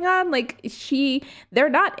what's going on. Like they're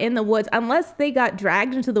not in the woods unless they got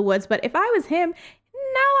dragged into the woods. But if I was him,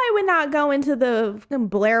 no, I would not go into the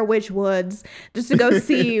Blair Witch Woods just to go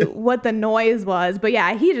see what the noise was. But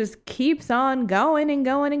yeah, he just keeps on going and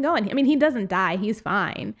going and going. I mean, he doesn't die. He's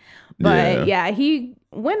fine. But yeah he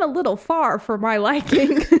went a little far for my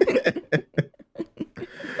liking.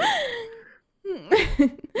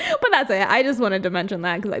 But that's it. I just wanted to mention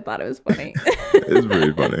that because I thought it was funny. It's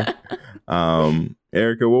pretty funny.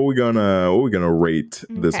 Erica, what we gonna rate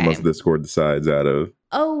this Must Discord Decides out of?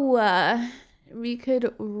 We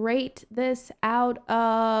could rate this out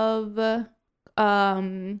of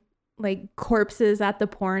like corpses at the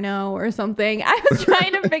porno or something. I was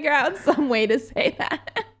trying to figure out some way to say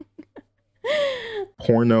that.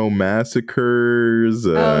 Porno massacres.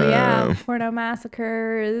 Porno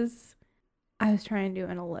massacres. I was trying to do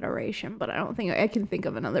an alliteration, but I don't think I can think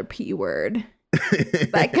of another P word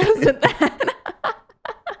that goes with that.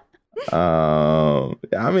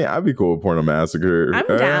 I mean, I'd be cool with porno massacre. I'm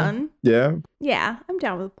down. Yeah, I'm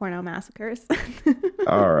down with porno massacres.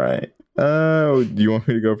 All right. Do you want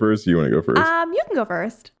me to go first? Or you want to go first? You can go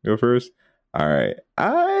first. Go first. All right.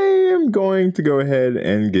 I am going to go ahead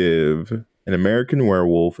and give An American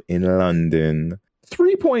Werewolf in London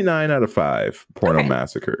 3.9 out of 5 porno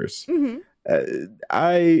massacres. Mm-hmm.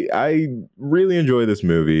 I really enjoy this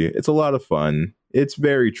movie. It's a lot of fun. It's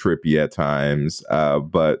very trippy at times,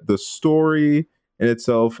 but the story in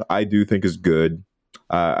itself, I do think is good.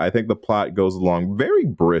 I think the plot goes along very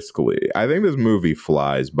briskly. I think this movie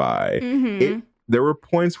flies by. There were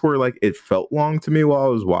points where like it felt long to me while I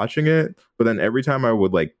was watching it, but then every time I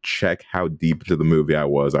would like check how deep into the movie I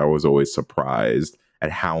was always surprised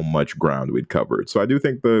at how much ground we'd covered. So I do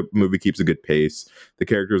think the movie keeps a good pace. The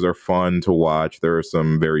characters are fun to watch. There are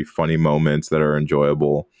some very funny moments that are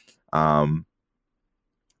enjoyable.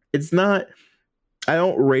 It's not, I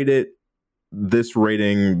don't rate it this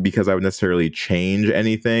rating because I would necessarily change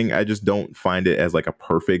anything. I just don't find it as like a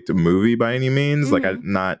perfect movie by any means. Like I'm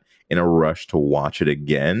not in a rush to watch it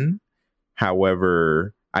again.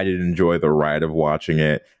 However, I did enjoy the ride of watching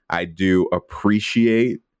it. I do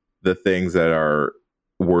appreciate the things that are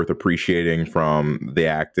worth appreciating, from the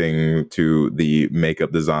acting to the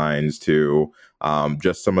makeup designs to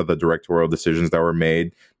just some of the directorial decisions that were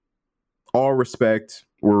made. All respect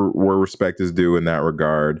where respect is due in that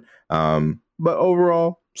regard. But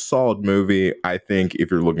overall, solid movie. I think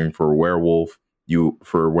if you're looking for a werewolf, you,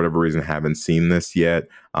 for whatever reason, haven't seen this yet,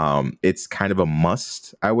 it's kind of a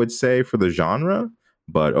must, I would say, for the genre.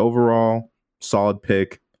 But overall, solid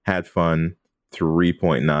pick. Had fun.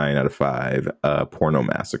 3.9 out of 5 porno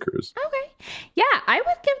massacres. Okay. Yeah, I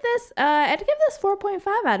would give this I'd give this 4.5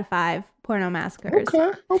 out of 5 porno massacres.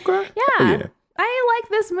 Okay. Yeah. I like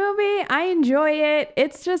this movie. I enjoy it.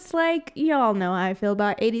 It's just like, you all know how I feel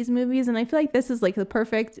about 80s movies, and I feel like this is like the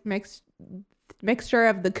perfect mixture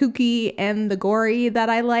of the kooky and the gory that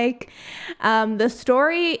I like. The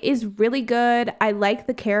story is really good. I like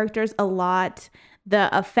the characters a lot.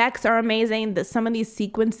 The effects are amazing. Some of these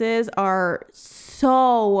sequences are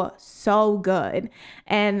so good.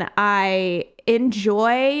 And I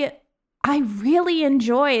really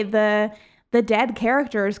enjoy the dead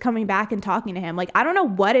characters coming back and talking to him. Like, I don't know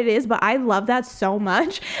what it is, but I love that so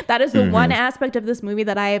much. That is the one aspect of this movie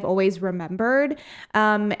that I have always remembered.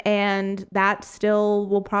 And that still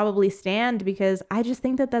will probably stand, because I just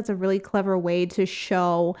think that that's a really clever way to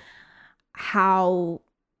show how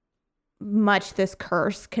much this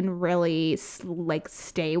curse can really like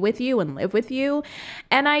stay with you and live with you.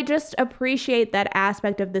 And I just appreciate that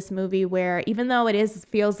aspect of this movie where, even though it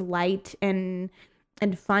feels light and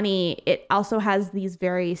funny, it also has these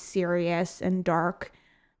very serious and dark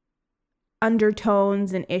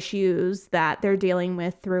undertones and issues that they're dealing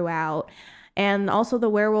with throughout. And also the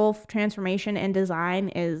werewolf transformation and design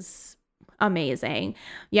is amazing.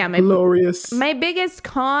 Yeah, glorious. My biggest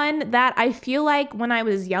con that I feel like when I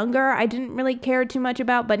was younger, I didn't really care too much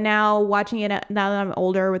about, but now watching it, now that I'm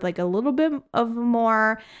older with like a little bit of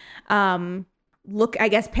more I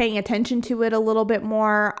guess paying attention to it a little bit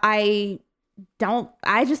more, I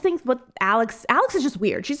just think what Alex is just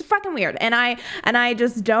weird. She's fucking weird. And I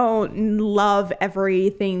just don't love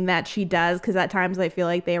everything that she does, because at times I feel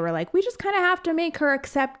like they were like, we just kind of have to make her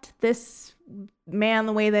accept this man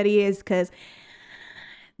the way that he is, because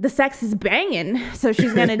the sex is banging, so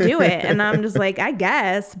she's gonna do it. And I'm just like, I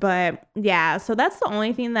guess. But yeah, so that's the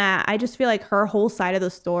only thing that I just feel like her whole side of the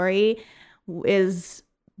story is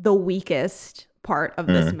the weakest part of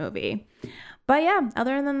this movie. But yeah,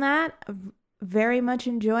 other than that, very much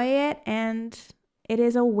enjoy it, and it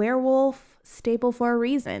is a werewolf staple for a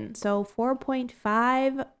reason. So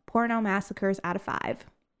 4.5 porno massacres out of 5.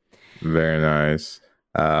 Very nice.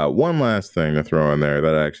 One last thing to throw in there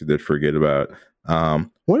that I actually did forget about.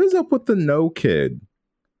 What is up with the no kid?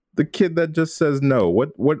 The kid that just says no.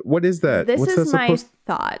 What is that? This What's is that my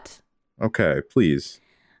thought. Okay, please.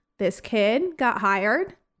 This kid got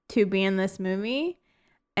hired to be in this movie,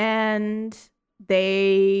 and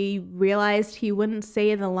they realized he wouldn't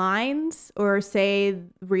say the lines or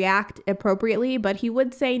react appropriately, but he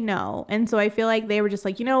would say no. And so I feel like they were just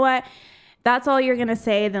like, you know what? That's all you're going to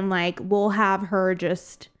say. Then like, we'll have her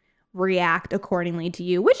just react accordingly to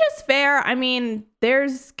you, which is fair. I mean,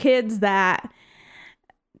 there's kids that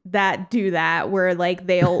do that, where like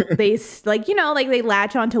they like, you know, like they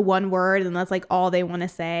latch onto one word and that's like all they want to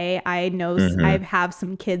say. I know I have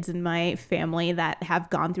some kids in my family that have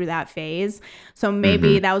gone through that phase. So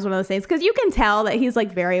maybe that was one of those things, because you can tell that he's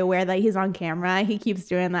like very aware that he's on camera. He keeps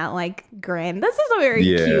doing that like grin. This is a very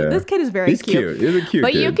cute. This kid is very cute. He's a cute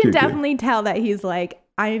but kid. You can definitely tell that he's like,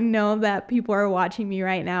 I know that people are watching me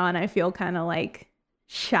right now, and I feel kind of like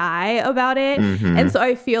shy about it. And so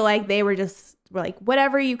I feel like they were like,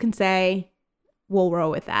 whatever you can say, we'll roll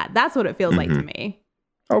with that. That's what it feels like to me.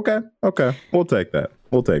 Okay. We'll take that.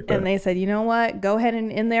 And they said, you know what? Go ahead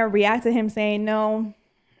and in there react to him saying no.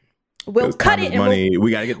 We'll cut it. Money.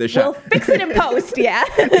 We got to get this shot. We'll fix it in post. Yeah.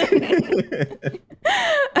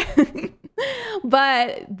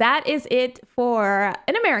 But that is it for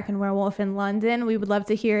An American Werewolf in London. We would love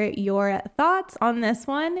to hear your thoughts on this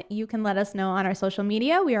one. You can let us know on our social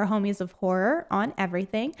media. We are Homies of Horror on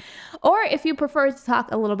everything. Or if you prefer to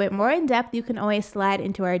talk a little bit more in depth, you can always slide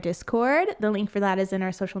into our Discord. The link for that is in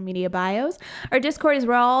our social media bios. Our Discord is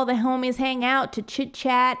where all the homies hang out to chit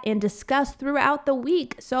chat and discuss throughout the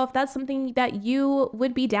week. So if that's something that you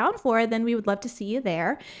would be down for, then we would love to see you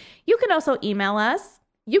there. You can also email us.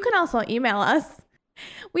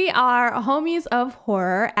 We are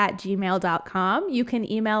homiesofhorror@gmail.com. You can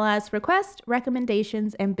email us requests,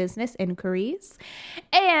 recommendations, and business inquiries.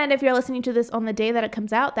 And if you're listening to this on the day that it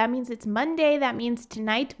comes out, that means it's Monday. That means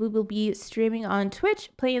tonight we will be streaming on Twitch,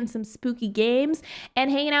 playing some spooky games, and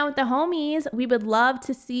hanging out with the homies. We would love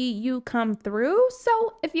to see you come through.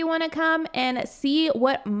 So if you want to come and see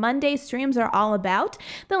what Monday streams are all about,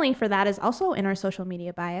 the link for that is also in our social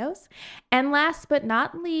media bios. And last but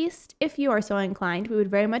not least, if you are so inclined, we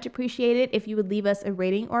would very much appreciate it if you would leave us a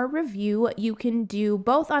rating or a review. You can do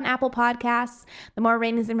both on Apple Podcasts. The more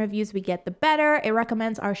ratings and reviews we get, the better. It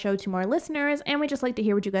recommends our show to more listeners, and we just like to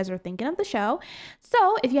hear what you guys are thinking of the show.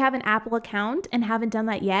 So if you have an Apple account and haven't done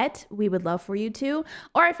that yet, we would love for you to.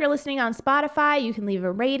 Or if you're listening on Spotify, you can leave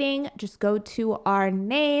a rating. Just go to our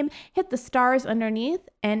name, hit the stars underneath,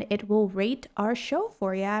 and it will rate our show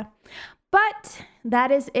for you. But that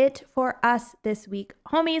is it for us this week,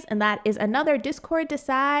 homies. And that is another Discord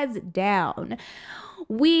Decides down.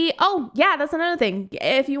 That's another thing.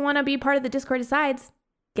 If you want to be part of the Discord Decides,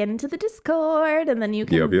 get into the Discord and then you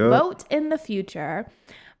can vote in the future.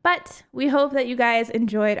 But we hope that you guys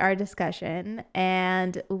enjoyed our discussion,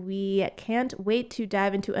 and we can't wait to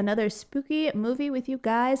dive into another spooky movie with you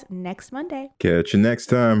guys next Monday. Catch you next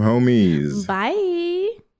time, homies. Bye.